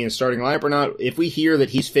whether he's going to be in a starting lineup or not, if we hear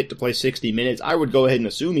that he's fit to play 60 minutes, I would go ahead and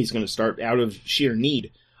assume he's going to start out of sheer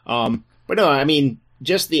need. But no, I mean,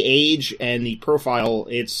 just the age and the profile,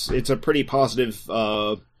 it's a pretty positive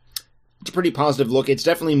look. It's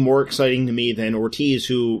definitely more exciting to me than Ortiz,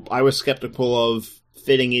 who I was skeptical of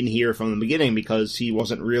fitting in here from the beginning because he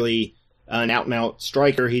wasn't really an out-and-out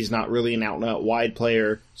striker. He's not really an out-and-out wide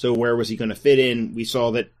player. So where was he going to fit in? We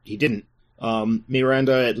saw that he didn't.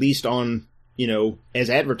 Miranda, at least on, as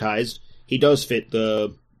advertised, he does fit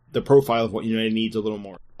the profile of what United needs a little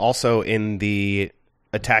more. Also in the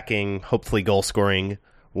attacking, hopefully goal-scoring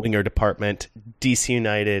winger department, DC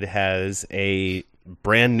United has a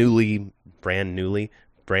brand new,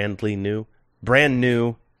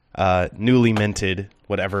 newly minted,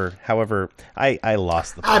 however, I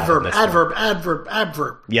lost the plot.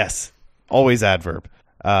 Adverb. Yes, always adverb.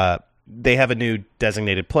 They have a new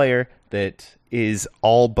designated player that is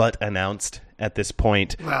all but announced at this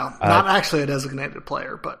point. Well, not actually a designated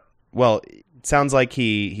player, but... Well, it sounds like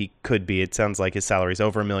he could be. It sounds like his salary's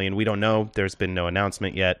over $1 million. We don't know. There's been no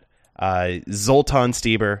announcement yet. Zoltan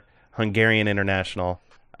Stieber, Hungarian international,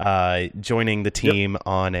 joining the team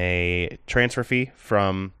on a transfer fee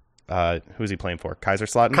from... who's he playing for?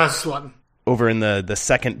 Kaiserslautern? Over in the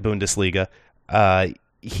second Bundesliga.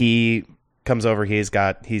 He comes over. He's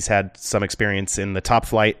had some experience in the top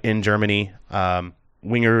flight in Germany.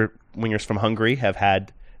 Wingers from Hungary have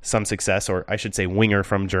had some success, or I should say winger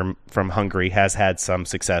from Hungary has had some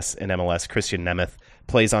success in MLS. Christian Nemeth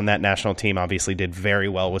plays on that national team, obviously did very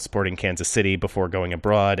well with Sporting Kansas City before going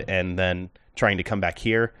abroad and then trying to come back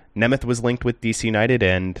here. Nemeth was linked with DC United,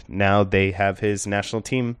 and now they have his national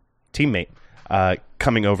teammate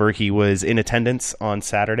coming over. He was in attendance on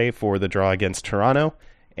Saturday for the draw against Toronto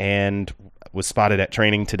and was spotted at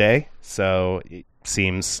training today, so it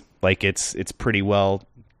seems like it's pretty well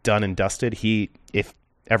done and dusted. If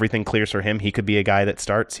everything clears for him, he could be a guy that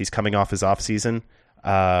starts. He's coming off his off season,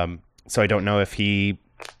 so I don't know if he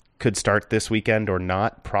could start this weekend or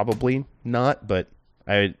not. Probably not, but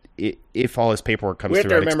if all his paperwork comes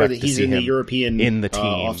through, I'd remember expect that he's to see in the him European in the team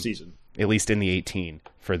off season, at least in the 18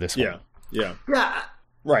 for this one. Yeah.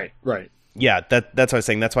 Right. Yeah, that's what I was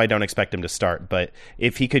saying. That's why I don't expect him to start. But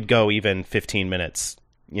if he could go even 15 minutes,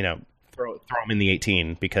 throw him in the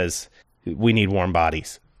 18 because we need warm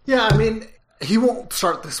bodies. Yeah, I mean, he won't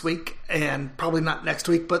start this week and probably not next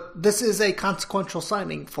week, but this is a consequential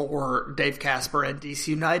signing for Dave Casper and DC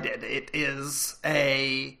United. It is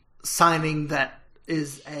a signing that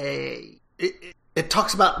is it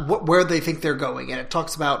talks about where they think they're going, and it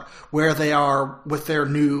talks about where they are with their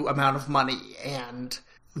new amount of money, and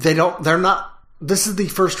they're not, this is the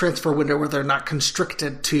first transfer window where they're not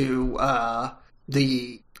constricted to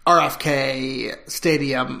the RFK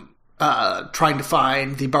Stadium trying to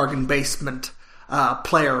find the bargain basement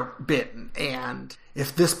player bin. And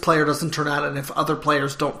if this player doesn't turn out, and if other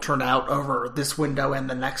players don't turn out over this window and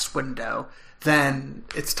the next window, then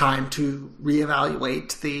it's time to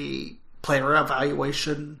reevaluate the player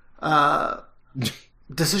evaluation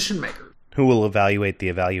decision maker. Who will evaluate the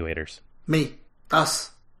evaluators? Me.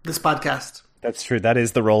 Us. This podcast. That's true. That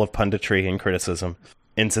is the role of punditry and criticism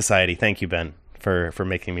in society. Thank you, Ben, for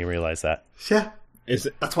making me realize that. Yeah.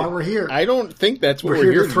 That's why we're here. I don't think that's what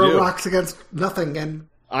we're here to throw do. rocks against nothing and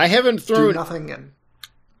I haven't thrown do nothing and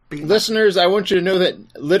be listeners. I want you to know that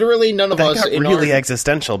literally none of that us got really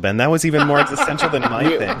existential, Ben. That was even more existential than my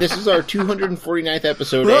thing. This is our 249th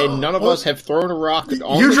episode, and none of us have thrown a rock on the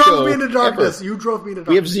show. You drove me into darkness. Ever. You drove me into darkness.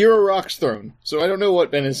 We have 0 rocks thrown, so I don't know what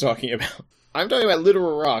Ben is talking about. I'm talking about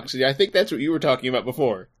literal rocks. I think that's what you were talking about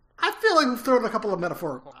before. I feel like we've thrown a couple of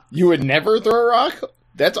metaphorical. You would never throw a rock?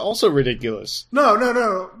 That's also ridiculous. No.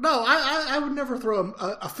 I would never throw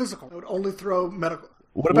a physical. I would only throw medical.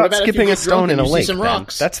 What about skipping a stone in a lake? Some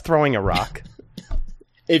rocks? That's throwing a rock.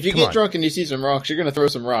 If you get drunk and you see some rocks, you're going to throw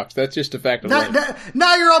some rocks. That's just a fact of life.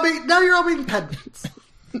 Now you're all being pedants.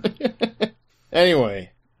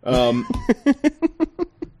 Anyway,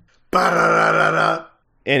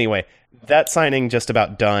 Anyway, that signing just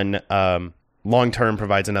about done. Long term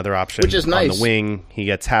provides another option, which is nice. On the wing, he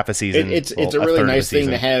gets half a season. It's a really nice thing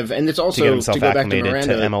to have, and it's also to go back to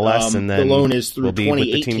Miranda. To MLS, and then the loan is through we'll be with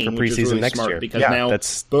the 2018, team for which is preseason really next smart year. because now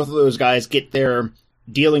both of those guys get their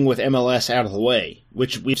dealing with MLS out of the way,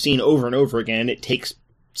 which we've seen over and over again. It takes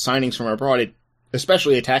signings from abroad,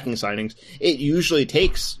 especially attacking signings. It usually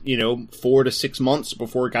takes 4 to 6 months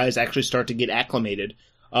before guys actually start to get acclimated.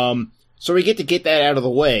 So we get to get that out of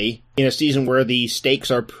the way in a season where the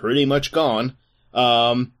stakes are pretty much gone.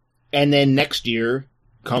 And then next year,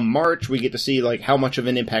 come March, we get to see how much of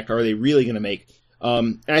an impact are they really going to make.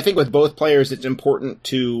 And I think with both players, it's important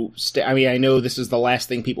to stay. I mean, I know this is the last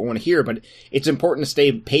thing people want to hear, but it's important to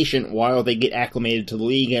stay patient while they get acclimated to the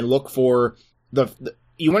league and look for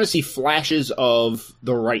you want to see flashes of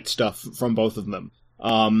the right stuff from both of them.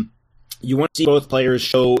 You want to see both players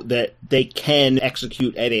show that they can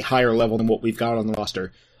execute at a higher level than what we've got on the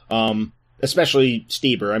roster. Especially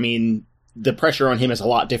Stieber. I mean, the pressure on him is a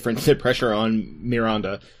lot different than the pressure on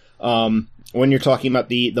Miranda. When you're talking about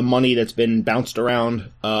the money that's been bounced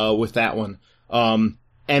around with that one. And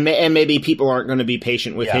maybe people aren't going to be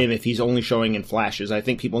patient with him if he's only showing in flashes. I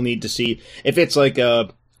think people need to see if it's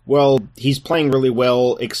he's playing really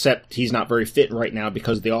well, except he's not very fit right now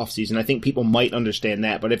because of the offseason. I think people might understand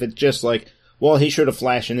that. But if it's just he should have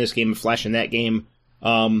flashed in this game and flashed in that game,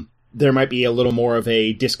 there might be a little more of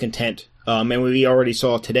a discontent. And we already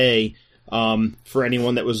saw today, for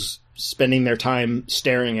anyone that was spending their time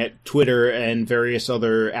staring at Twitter and various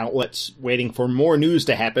other outlets waiting for more news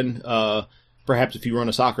to happen. Perhaps if you run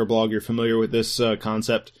a soccer blog, you're familiar with this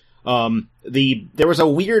concept. There was a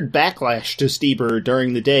weird backlash to Stieber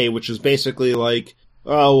during the day, which was basically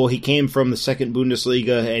he came from the second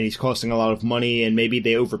Bundesliga and he's costing a lot of money and maybe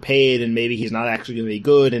they overpaid and maybe he's not actually going to be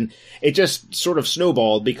good. And it just sort of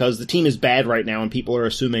snowballed because the team is bad right now and people are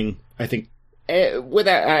assuming, I think, I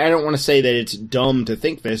don't want to say that it's dumb to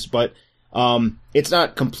think this, but it's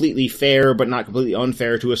not completely fair, but not completely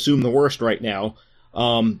unfair to assume the worst right now.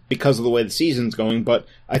 because of the way the season's going. But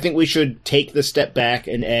I think we should take the step back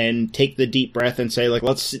and take the deep breath and say, like,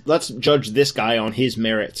 let's judge this guy on his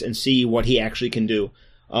merits and see what he actually can do.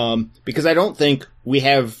 Because I don't think we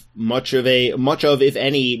have much of, if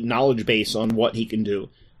any, knowledge base on what he can do.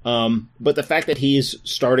 But the fact that he's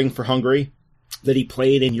starting for Hungary, that he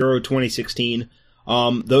played in Euro 2016,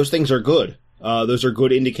 those things are good. Those are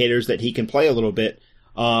good indicators that he can play a little bit.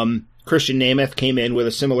 Christian Nemeth came in with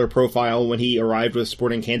a similar profile when he arrived with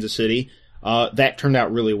Sporting Kansas City. That turned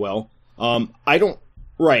out really well. And I don't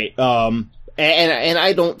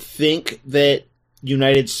think that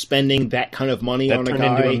United's spending that kind of money on a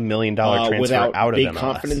guy into $1 million transfer without out of big MLS.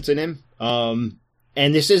 Confidence in him.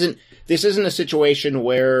 And this isn't a situation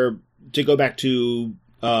where, to go back to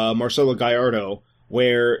Marcelo Gallardo,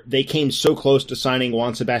 where they came so close to signing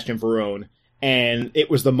Juan Sebastian Veron, and it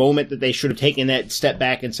was the moment that they should have taken that step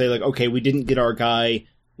back and say, like, okay, we didn't get our guy,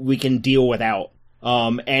 we can deal without.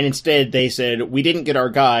 And instead they said, we didn't get our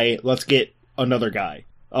guy, let's get another guy.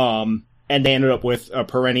 And they ended up with a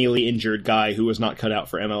perennially injured guy who was not cut out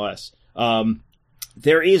for MLS.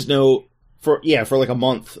 There is no, for like a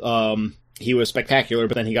month, he was spectacular,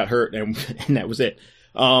 but then he got hurt, and that was it.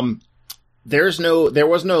 There was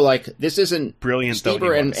no, like, this isn't brilliant.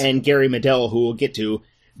 Stieber and Gary Medel, who we'll get to.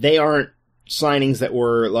 They aren't signings that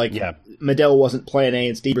were like, Medel wasn't plan A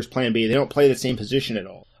and Stieber's plan B. They don't play the same position at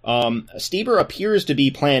all. Stieber appears to be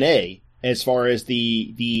plan A as far as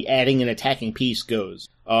the adding an attacking piece goes.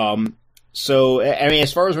 So, I mean,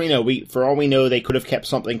 as far as we know, for all we know, they could have kept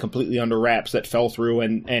something completely under wraps that fell through,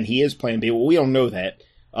 and he is plan B. Well, we don't know that.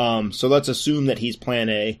 So let's assume that he's plan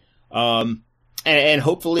A. And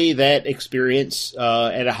hopefully that experience,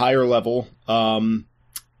 at a higher level,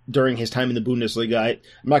 during his time in the Bundesliga,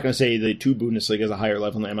 I'm not going to say the two Bundesliga is a higher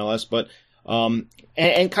level than MLS, but,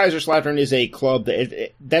 and Kaiserslautern is a club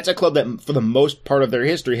that's a club that for the most part of their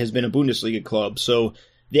history has been a Bundesliga club. So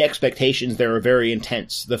the expectations there are very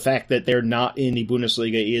intense. The fact that they're not in the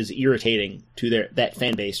Bundesliga is irritating to that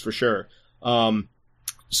fan base for sure.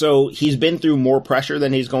 So he's been through more pressure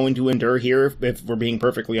than he's going to endure here, if we're being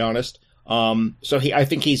perfectly honest. So I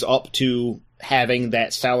think he's up to having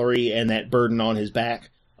that salary and that burden on his back.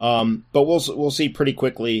 But we'll see pretty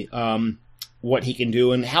quickly, what he can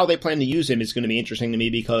do, and how they plan to use him is going to be interesting to me,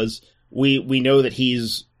 because we know that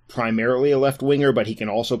he's primarily a left winger, but he can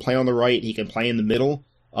also play on the right. He can play in the middle.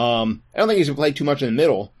 I don't think he's going to play too much in the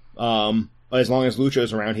middle. As long as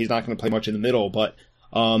Lucho's around, he's not going to play much in the middle, but,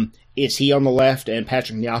 is he on the left and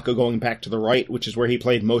Patrick Nyako going back to the right, which is where he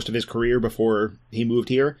played most of his career before he moved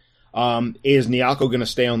here? Is Nyako going to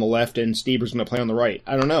stay on the left and Stieber's going to play on the right?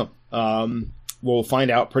 I don't know. We'll find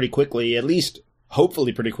out pretty quickly, at least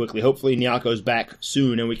hopefully pretty quickly. Hopefully Nyako's back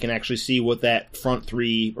soon and we can actually see what that front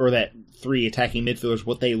three, or that three attacking midfielders,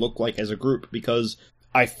 what they look like as a group, because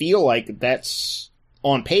I feel like that's,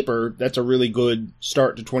 on paper, that's a really good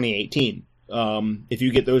start to 2018. If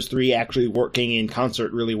you get those three actually working in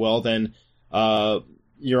concert really well, then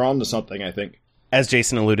you're on to something, I think. As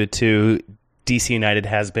Jason alluded to, DC United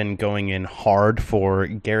has been going in hard for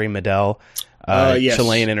Gary Medel. Yes.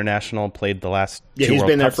 Chilean international, played the last two he's World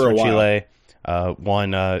been there Cups for a while. Chile.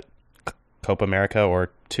 Won Copa America,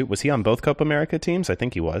 or two. Was he on both Copa America teams? I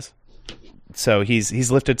think he was. So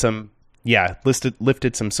he's lifted some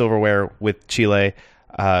silverware with Chile.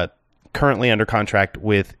 Currently under contract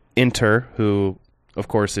with Inter, who of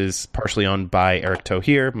course is partially owned by Eric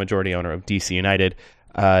Tohier, majority owner of DC United.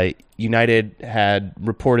 United had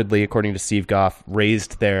reportedly, according to Steve Goff,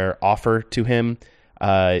 raised their offer to him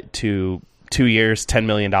to 2 years, $10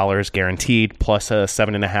 million guaranteed, plus a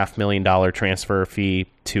 $7.5 million transfer fee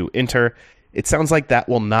to Inter. It sounds like that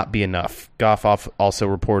will not be enough. Goff also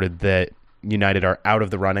reported that United are out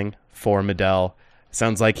of the running for Medel.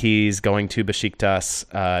 Sounds like he's going to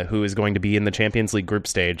Besiktas, who is going to be in the Champions League group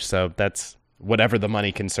stage. So that's, whatever the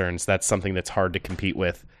money concerns, that's something that's hard to compete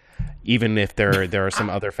with, even if there are some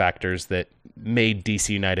other factors that made DC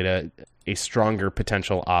United a stronger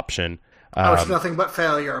potential option. I wish nothing but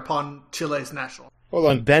failure upon Chile's national. Hold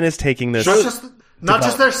on. Ben is taking this. Not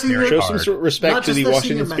just their senior. Show some respect to the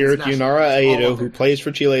Washington Spirit, Yunara Aedo, who plays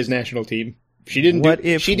for Chile's national team. She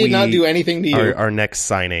didn't. She did not do anything to you. Our next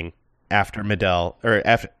signing after Medel, or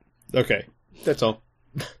after. Okay, that's all.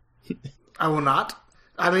 I will not.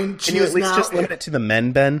 I mean, can you at least just limit it to the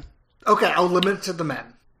men, Ben? Okay, I'll limit it to the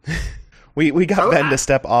men. we got Ben to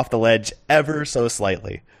step off the ledge ever so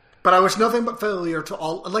slightly. But I wish nothing but failure to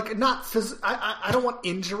all. Like, not I don't want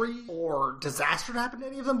injury or disaster to happen to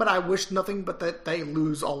any of them, but I wish nothing but that they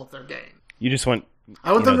lose all of their game. You just want.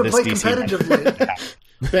 I want them to play competitively.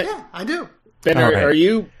 Yeah, I do. Ben, are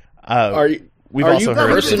you? We've Are also you heard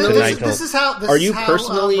personally- that Nigel. Are you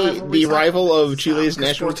personally the rival of Chile's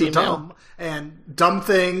national team now? And dumb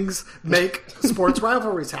things make sports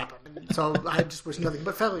rivalries happen. So I just wish nothing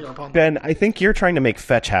but failure upon them. Ben, I think you're trying to make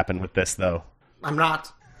fetch happen with this, though. I'm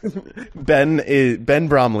not. Ben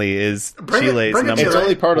Bromley is Bring it- Chile's bring it, number. It's Chile.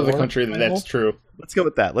 only part of the 4 country that's true. Let's go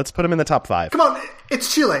with that. Let's put him in the top 5. Come on,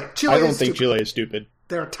 it's Chile. Chile I don't is think stupid. Chile is stupid.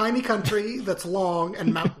 They're a tiny country that's long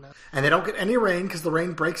and mountainous, and they don't get any rain because the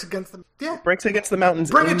rain breaks against them. Yeah, Breaks against the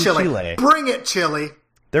mountains bring in it, Chile. Chile. Bring it, Chile.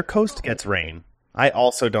 Their coast gets rain. I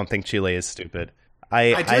also don't think Chile is stupid.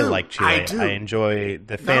 I do. like Chile. I do. I enjoy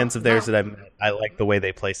the fans of theirs that I've met. I like the way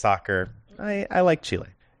they play soccer. I like Chile.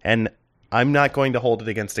 And I'm not going to hold it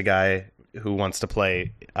against a guy who wants to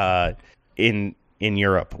play in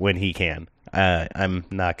Europe when he can. I'm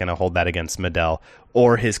not going to hold that against Medel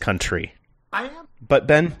or his country. I am. But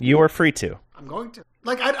Ben, you are free to. I'm going to.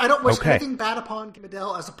 Like, I don't wish Okay. anything bad upon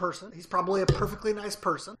Medel as a person. He's probably a perfectly nice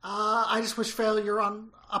person. I just wish failure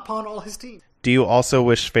upon all his team. Do you also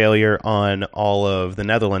wish failure on all of the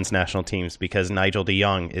Netherlands national teams because Nigel de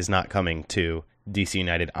Jong is not coming to DC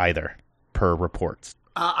United either, per reports?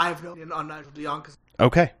 I have no opinion on Nigel de Jong.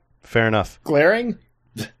 Okay, fair enough. Glaring?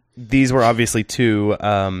 These were obviously two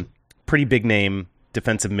pretty big name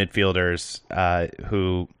defensive midfielders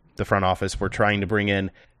who the front office were trying to bring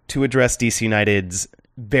in to address DC United's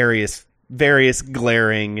various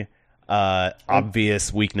glaring,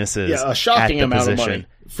 obvious weaknesses. Yeah, a shocking at the amount position. of money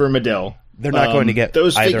for Medel. They're not going to get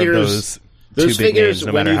those either figures, of those those two big figures, names,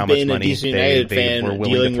 no when matter you've how much been a money DC United they fan were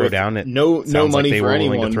willing dealing to throw with down. It no sounds money like they for were willing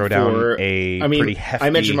anyone to throw down for a I mean, pretty hefty I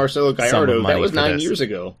mentioned Marcelo sum of Gallardo. money That was for 9 this. years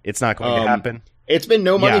ago. It's not going to happen. It's been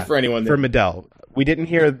no money Yeah, for anyone. for Medel. We didn't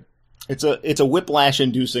hear It's a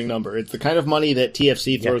whiplash-inducing number. It's the kind of money that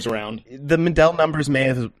TFC throws around. the Medel numbers may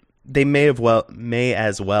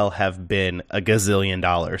as well have been a gazillion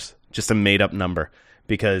dollars, just a made up number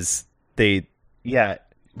because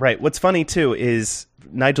right. What's funny too is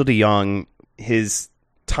Nigel de Jong, his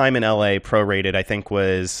time in LA prorated, I think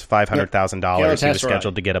was $500,000. He was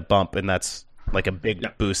scheduled to get a bump, and that's like a big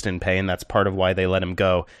boost in pay, and that's part of why they let him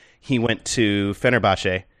go. He went to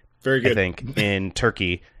Fenerbahce, Very good. I think, in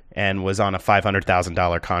Turkey, and was on a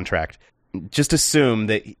 $500,000 contract. Just assume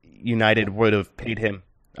that United would have paid him.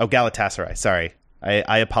 Oh, Galatasaray. Sorry,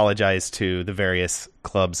 I apologize to the various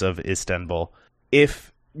clubs of Istanbul.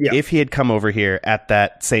 If he had come over here at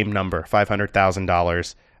that same number,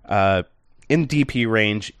 $500,000, in DP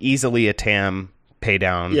range, easily a TAM pay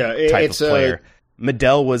down type of player.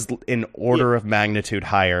 Medel was an order of magnitude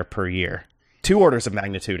higher per year. 2 orders of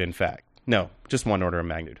magnitude, in fact. No, just 1 order of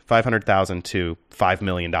magnitude. $500,000 to $5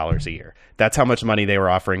 million a year. That's how much money they were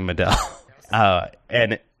offering Medel.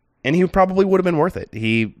 And he probably would have been worth it.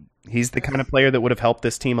 He's the kind of player that would have helped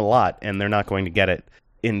this team a lot, and they're not going to get it,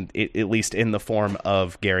 at least in the form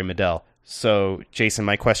of Gary Medel. So, Jason,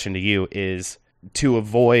 my question to you is, to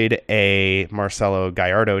avoid a Marcelo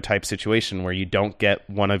Gallardo type situation where you don't get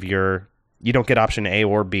option A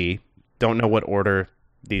or B, don't know what order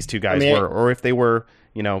these two guys were, or if they were,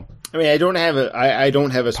 I don't have a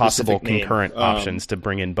possible specific name. concurrent options to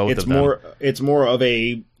bring in both of them. It's more of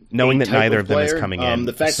a knowing that type neither of them is player. coming in.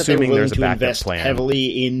 The fact that they're assuming willing there's a to backup invest plan.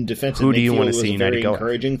 heavily in defensive Who do you midfield want to is see a United very go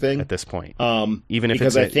encouraging thing at this point? Even if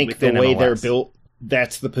because it's I think within the way they're MLS. built,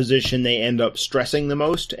 that's the position they end up stressing the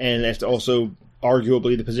most, and that's also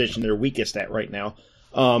arguably the position they're weakest at right now.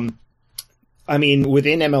 I mean,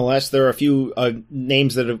 within MLS, there are a few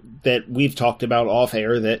names that we've talked about off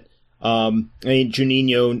air that.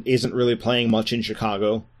 Juninho isn't really playing much in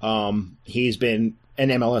Chicago. He's been an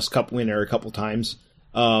MLS Cup winner a couple times.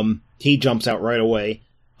 He jumps out right away.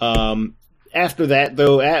 After that,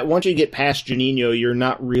 though, once you get past Juninho, you're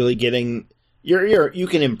not really getting. You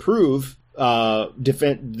can improve the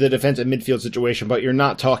defensive midfield situation, but you're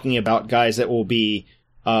not talking about guys that will be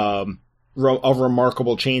a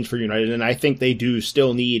remarkable change for United. And I think they do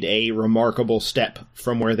still need a remarkable step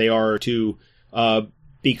from where they are to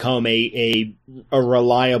become a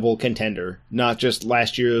reliable contender, not just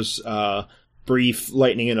last year's brief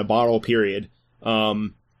lightning in a bottle period.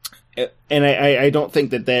 And I don't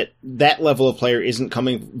think that level of player isn't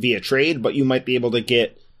coming via trade, but you might be able to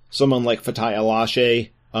get someone like Fatai Alashe.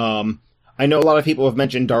 I know a lot of people have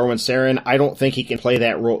mentioned Darwin Sarin. I don't think he can play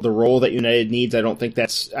that role, the role that United needs.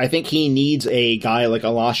 I think he needs a guy like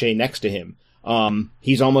Alashe next to him.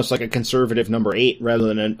 He's almost like a conservative number 8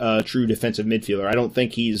 rather than a true defensive midfielder. I don't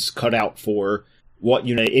think he's cut out for what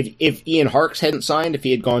United. If Ian Harkes hadn't signed, if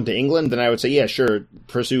he had gone to England, then I would say, yeah, sure,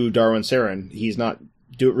 pursue Darwin Sarin. He's not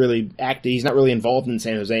He's not really involved in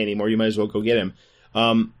San Jose anymore. You might as well go get him.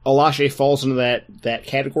 Alashe falls into that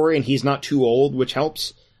category, and he's not too old, which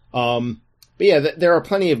helps. But But yeah, there are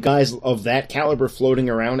plenty of guys of that caliber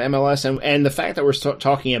floating around MLS, and the fact that we're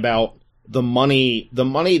talking about the money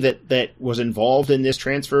that was involved in this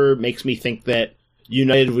transfer makes me think that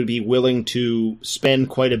United would be willing to spend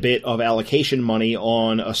quite a bit of allocation money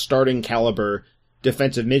on a starting caliber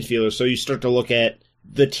defensive midfielder. So you start to look at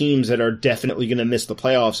the teams that are definitely going to miss the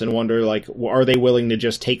playoffs and wonder, like, are they willing to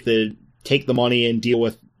just take the money and deal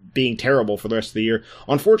with being terrible for the rest of the year?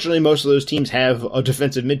 Unfortunately, most of those teams have a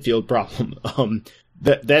defensive midfield problem.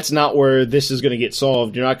 That's not where this is going to get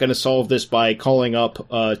solved. You're not going to solve this by calling up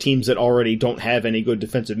teams that already don't have any good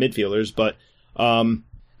defensive midfielders. But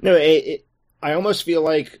no, I almost feel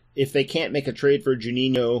like if they can't make a trade for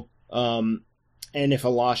Juninho, and if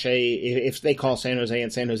if they call San Jose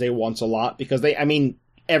and San Jose wants a lot, because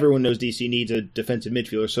everyone knows DC needs a defensive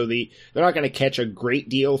midfielder, so they're not going to catch a great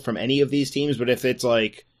deal from any of these teams. But if it's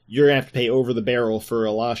like you're going to have to pay over the barrel for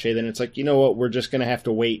Alache, then it's like, you know what, we're just going to have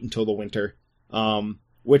to wait until the winter,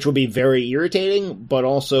 which will be very irritating. But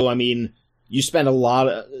also, I mean, you spend a lot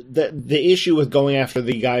of the issue with going after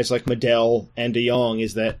the guys like Medel and De Jong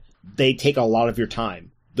is that they take a lot of your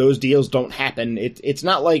time. Those deals don't happen. It's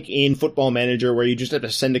not like in Football Manager where you just have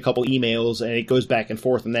to send a couple emails and it goes back and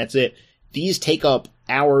forth and that's it. These take up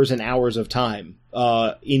hours and hours of time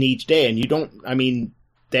in each day, and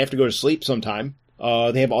they have to go to sleep sometime.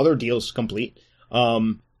 They have other deals to complete,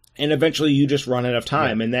 and eventually you just run out of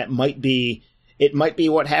time, and that might be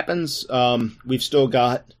what happens. We've still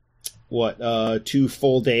got 2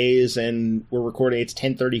 full days, and we're recording. It's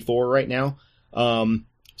 10:34 right now.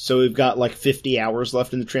 So we've got like 50 hours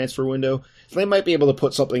left in the transfer window. So they might be able to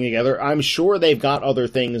put something together. I'm sure they've got other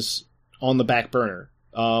things on the back burner.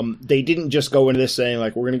 They didn't just go into this saying,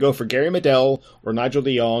 like, we're going to go for Gary Medel or Nigel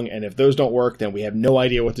De Jong, and if those don't work, then we have no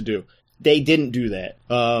idea what to do. They didn't do that.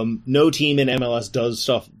 No team in MLS does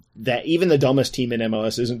stuff that, even the dumbest team in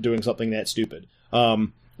MLS isn't doing something that stupid.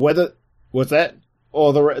 What's that?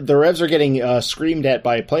 Oh, the Revs are getting screamed at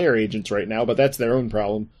by player agents right now, but that's their own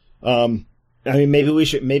problem. Maybe we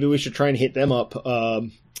should try and hit them up,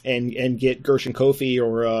 and get Gershon Kofi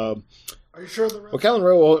or, are you sure the Revs? Well, Kellen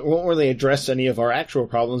Rowe won't really address any of our actual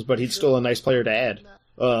problems, but he's still a nice player to add.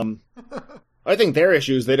 I think their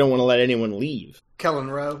issue is they don't want to let anyone leave.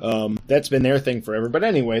 Kellen Rowe. That's been their thing forever. But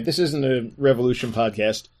anyway, this isn't a Revolution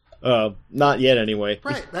podcast. Not yet, anyway.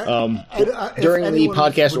 Right. During the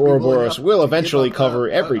podcast Ouroboros, we'll eventually cover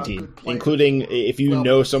every team, including if you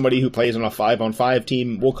know somebody who plays on a 5-on-5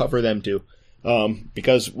 team, we'll cover them too.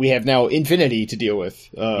 Because we have now infinity to deal with.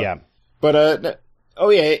 Yeah. But,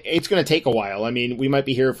 it's going to take a while. I mean, we might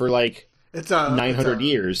be here for like 900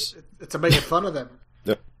 years. It's making fun of them.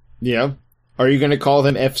 Yeah. Are you going to call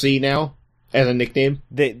them FC now as a nickname?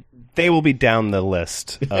 They will be down the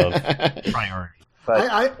list of priority.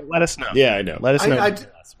 But let us know. Yeah, I know. Let us know.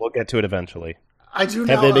 We'll get to it eventually. I do.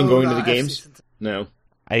 Have they been going to the games? No.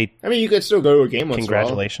 I mean, you could still go to a game once in a while.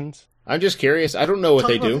 Congratulations. I'm just curious. I don't know what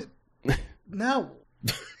they do. No.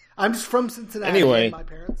 I'm just from Cincinnati. Anyway, my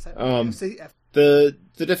parents have the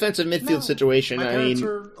defensive midfield situation, my I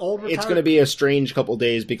mean, old, it's going to be a strange couple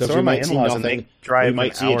days because we might see nothing. We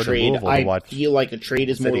might see a trade. I feel like a trade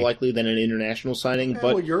is more likely than an international signing,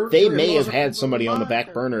 but they may have had somebody on the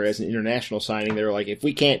back burner as an international signing. They were like, if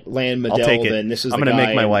we can't land Medel, then this is the guy. I'm going to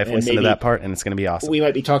make my wife listen to that part, and it's going to be awesome. We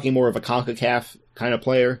might be talking more of a CONCACAF kind of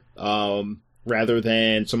player rather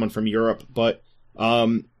than someone from Europe, but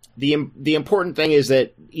the important thing is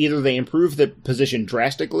that either they improve the position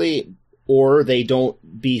drastically or they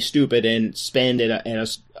don't be stupid and spend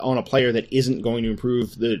on a player that isn't going to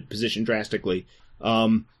improve the position drastically.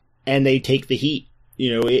 And they take the heat.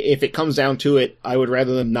 You know, if it comes down to it, I would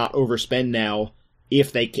rather them not overspend now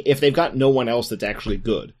if they've got no one else that's actually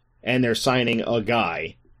good and they're signing a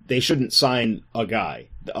guy. They shouldn't sign a guy.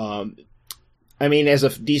 I mean, as a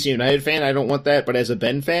DC United fan, I don't want that, but as a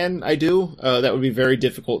Ben fan, I do. That would be very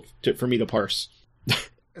difficult for me to parse.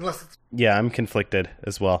 Yeah, I'm conflicted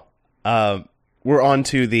as well. We're on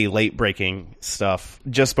to the late breaking stuff.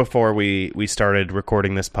 Just before we started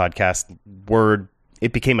recording this podcast,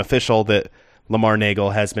 it became official that Lamar Nagel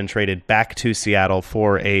has been traded back to Seattle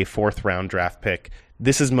for a 4th round draft pick.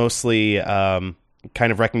 This is mostly kind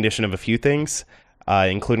of recognition of a few things,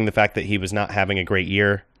 including the fact that he was not having a great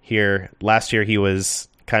year here. Last year he was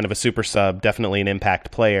kind of a super sub, definitely an impact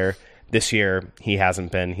player. This year he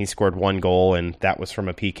hasn't been. He scored 1 goal and that was from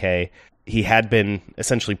a PK. He had been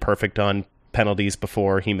essentially perfect on penalties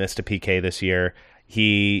before. He missed a PK this year.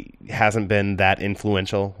 He hasn't been that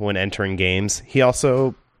influential when entering games. He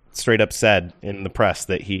also straight up said in the press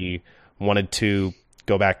that he wanted to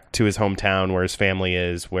go back to his hometown where his family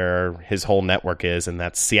is, where his whole network is, and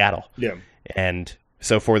that's Seattle. Yeah. And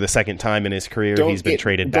So for the second time in his career, he's been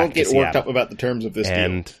traded back to Seattle. Don't get worked up about the terms of this deal.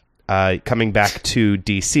 And coming back to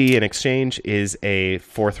DC in exchange is a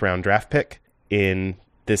 4th-round draft pick in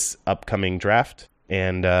this upcoming draft,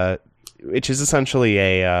 and which is essentially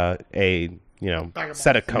a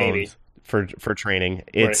set of cones for training.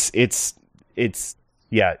 That's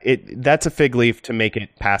a fig leaf to make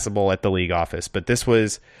it passable at the league office. But this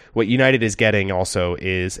was what United is getting. Also,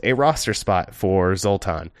 is a roster spot for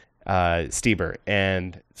Zoltan Stieber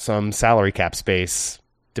and some salary cap space,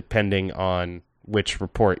 depending on which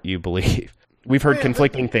report you believe. We've heard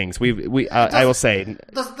conflicting things. I will say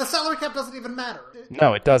the salary cap doesn't even matter.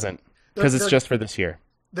 No, it doesn't, because it's just for this year.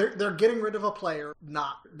 They're getting rid of a player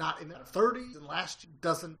not in their 30s, and last year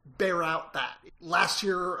doesn't bear out that. Last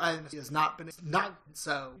year he has not been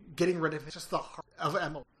so getting rid of it's just the heart of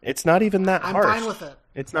MLB. It's not even that harsh. I'm fine with it.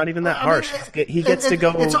 It's not even that harsh. He gets to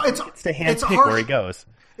go. It's to handpick where he goes.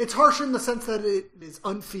 It's harsh in the sense that it is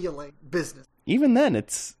unfeeling business. Even then,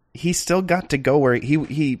 he still got to go where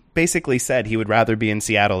he basically said he would rather be in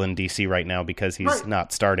Seattle than DC right now because he's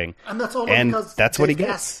not starting. And that's only because that's what he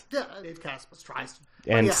gets. Dave Kaspers tries to.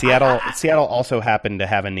 And Seattle also happened to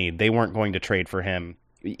have a need. They weren't going to trade for him,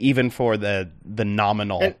 even for the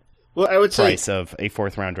nominal price of a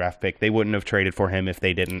 4th-round draft pick. They wouldn't have traded for him if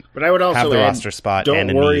they didn't have the roster spot.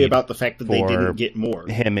 Don't worry about the fact that they didn't get more.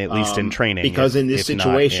 Him, at least in training. Because in this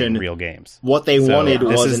situation, real games. What they wanted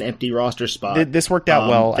was an empty roster spot. This worked out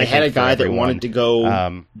well. They had a guy that wanted to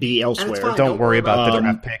go be elsewhere. Don't worry about the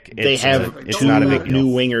draft pick. They have two new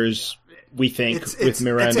wingers, we think, with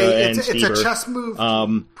Miranda and Stieber. It's a chess move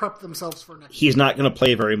to prep themselves for next year. He's not going to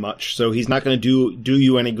play very much, so he's not going to do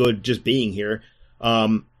you any good just being here.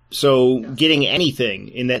 So getting anything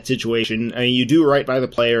in that situation, I mean, you do right by the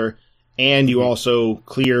player, and you also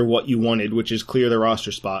clear what you wanted, which is clear the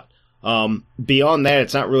roster spot. Beyond that,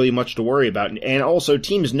 it's not really much to worry about. And also,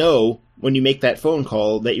 teams know when you make that phone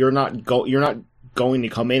call that you're not going to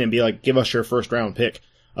come in and be like, give us your 1st-round pick,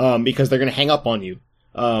 because they're going to hang up on you.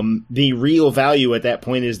 The real value at that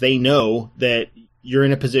point is they know that you're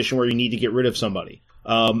in a position where you need to get rid of somebody.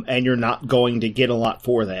 And you're not going to get a lot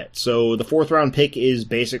for that. So the 4th-round pick is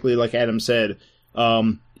basically, like Adam said,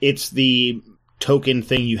 it's the token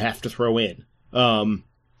thing you have to throw in.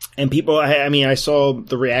 And people, I saw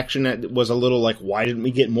the reaction that was a little like, why didn't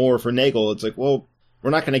we get more for Nagel? It's like, well, we're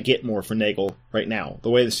not going to get more for Nagel right now. The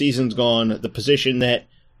way the season's gone, the position that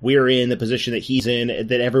we're in, the position that he's in,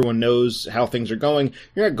 that everyone knows how things are going,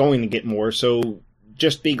 you're not going to get more. So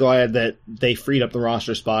just be glad that they freed up the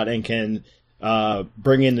roster spot and can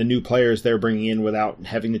bring in the new players they're bringing in without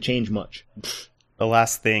having to change much. The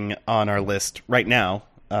last thing on our list right now,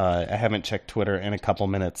 I haven't checked Twitter in a couple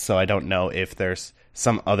minutes, so I don't know if there's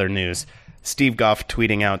some other news. Steve Goff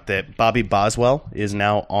tweeting out that Bobby Boswell is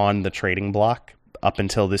now on the trading block up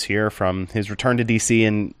until this year, from his return to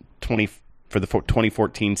DC for the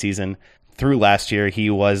 2014 season through last year.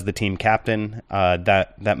 He was the team captain.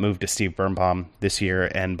 That moved to Steve Birnbaum this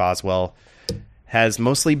year, and Boswell has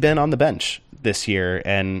mostly been on the bench this year,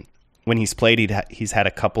 and when he's played, he's had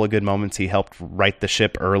a couple of good moments. He helped right the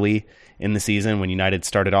ship early in the season when United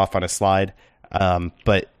started off on a slide,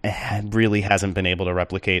 but really hasn't been able to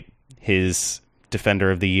replicate his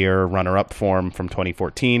Defender of the Year runner-up form from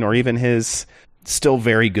 2014, or even his still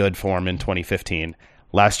very good form in 2015.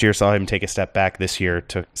 Last year saw him take a step back. This year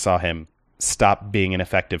saw him stop being an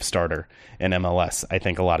effective starter in MLS, I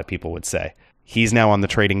think a lot of people would say. He's now on the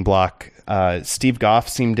trading block. Steve Goff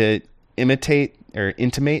seemed to intimate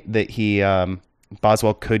that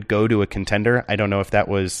Boswell could go to a contender. I don't know if that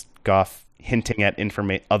was Goff hinting at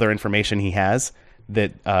other information he has,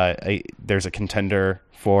 that there's a contender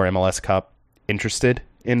for MLS Cup interested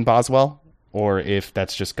in Boswell, or if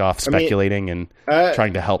that's just Goff speculating and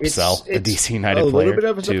trying to help sell a DC United player. A little bit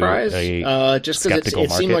of a surprise, just because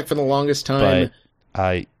it seemed like for the longest time,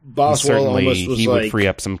 Boswell almost was would free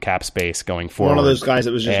up some cap space going forward. One of those guys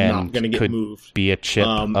that was just not going to get moved. Be a chip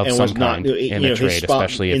of some kind in a trade,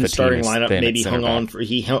 especially if the starting team is lineup thin maybe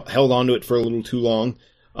he held on to it for a little too long,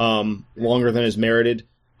 longer than is merited.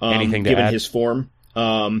 Anything to given add? His form,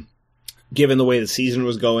 given the way the season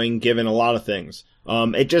was going, given a lot of things.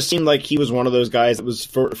 It just seemed like he was one of those guys that was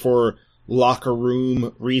for locker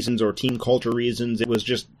room reasons or team culture reasons. It was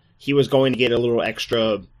just he was going to get a little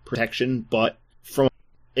extra protection, but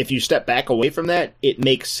if you step back away from that, it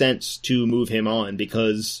makes sense to move him on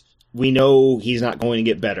because we know he's not going to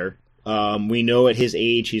get better. We know at his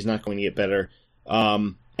age he's not going to get better.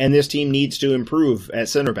 And this team needs to improve at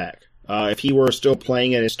center back. If he were still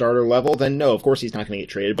playing at a starter level, then no, of course he's not going to get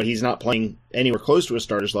traded, but he's not playing anywhere close to a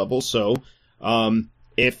starter's level, so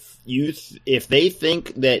if they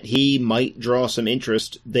think that he might draw some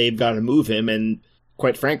interest, they've got to move him, and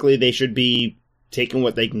quite frankly, they should be taking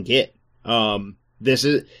what they can get. This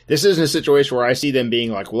isn't a situation where I see them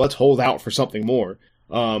being like, well, let's hold out for something more.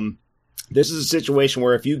 This is a situation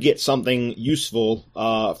where if you get something useful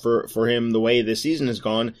for him the way this season has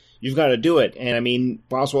gone, you've got to do it. And I mean,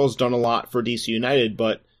 Boswell's done a lot for DC United,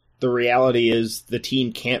 but the reality is the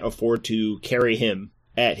team can't afford to carry him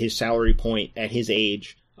at his salary point, at his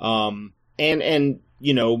age. And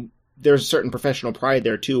you know, there's a certain professional pride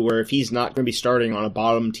there too, where if he's not going to be starting on a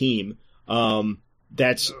bottom team,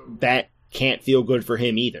 that can't feel good for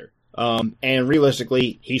him either. And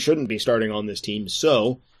realistically, he shouldn't be starting on this team.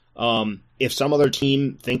 So, if some other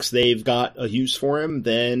team thinks they've got a use for him,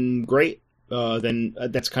 then great. Then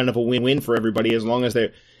that's kind of a win-win for everybody as long as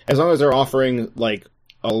they're offering like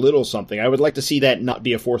a little something. I would like to see that not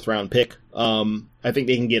be a 4th round pick. I think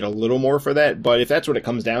they can get a little more for that, but if that's what it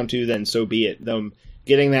comes down to, then so be it. Them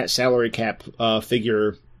getting that salary cap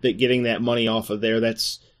figure, that getting that money off of there,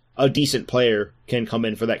 that's a decent player can come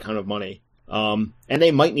in for that kind of money. And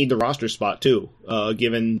they might need the roster spot too,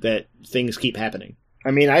 given that things keep happening. I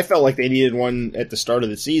mean, I felt like they needed one at the start of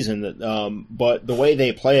the season, but the way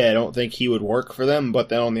they play, I don't think he would work for them. But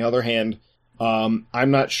then on the other hand, I'm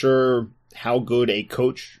not sure how good a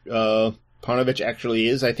coach Paunovic actually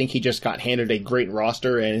is. I think he just got handed a great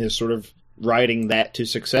roster and is sort of riding that to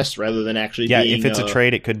success rather than actually being... Yeah, if it's a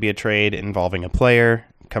trade, it could be a trade involving a player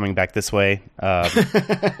coming back this way.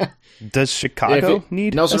 Does Chicago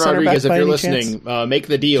need Nelson a center Rodriguez, back if by you're any listening, chance? make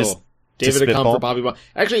the deal. David Accam for Bobby Boswell.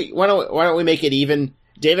 Actually, why don't we make it even?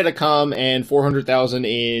 David Accam and $400,000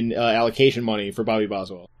 in allocation money for Bobby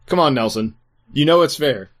Boswell. Come on, Nelson. You know it's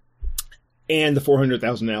fair. And the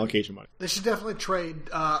 $400,000 in allocation money. They should definitely trade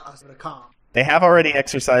Accam. They have already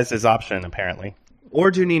exercised his option, apparently.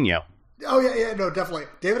 Or Juninho. Oh, yeah, no, definitely.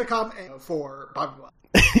 David Accam for Bobby Boswell.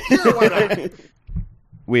 Sure, why not?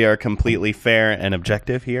 We are completely fair and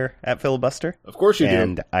objective here at Filibuster. Of course you do.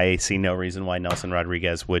 And I see no reason why Nelson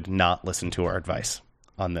Rodriguez would not listen to our advice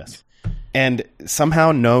on this. And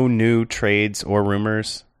somehow no new trades or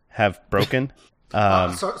rumors have broken.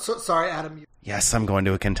 Sorry, Adam. Yes, I'm going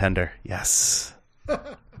to a contender. Yes.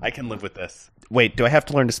 I can live with this. Wait, do I have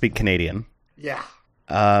to learn to speak Canadian? Yeah.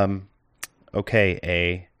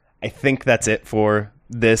 Okay, I think that's it for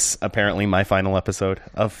this, apparently my final episode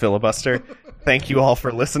of Filibuster. Thank you all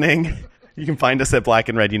for listening. You can find us at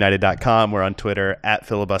blackandredunited.com. We're on Twitter at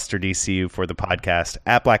FilibusterDCU for the podcast,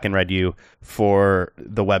 at blackandredu for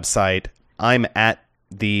the website. I'm at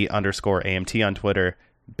 _AMT on Twitter.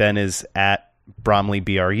 Ben is at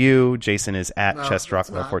BromleyBRU. Jason is at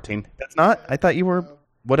ChestRockwell14. That's not? I thought you were...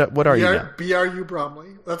 What are you now? BRU Bromley.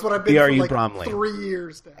 That's what I've been BRU for like Bromley. 3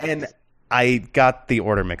 years now. And I got the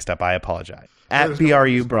order mixed up. I apologize. At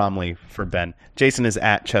BRU Bromley for Ben. Jason is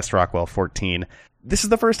at ChestRockwell14. This is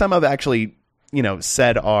the first time I've actually,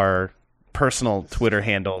 said our personal Twitter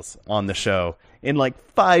handles on the show in like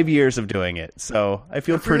 5 years of doing it. So I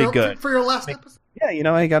feel pretty good. For your last episode?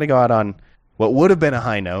 Yeah, I got to go out on what would have been a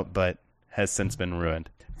high note, but has since been ruined.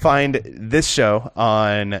 Find this show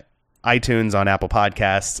on iTunes, on Apple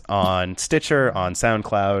Podcasts, on Stitcher, on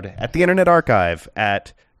SoundCloud, at the Internet Archive,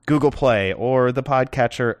 at Google Play, or the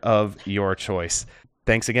podcatcher of your choice.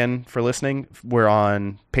 Thanks again for listening. We're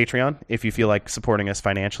on Patreon. If you feel like supporting us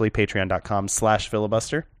financially,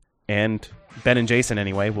 patreon.com/filibuster. And Ben and Jason,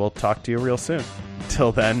 anyway, we'll talk to you real soon.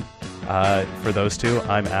 Till then, for those two,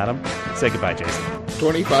 I'm Adam. Say goodbye, Jason.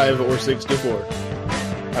 25 or 64.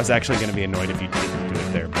 I was actually going to be annoyed if you didn't do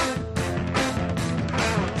it there.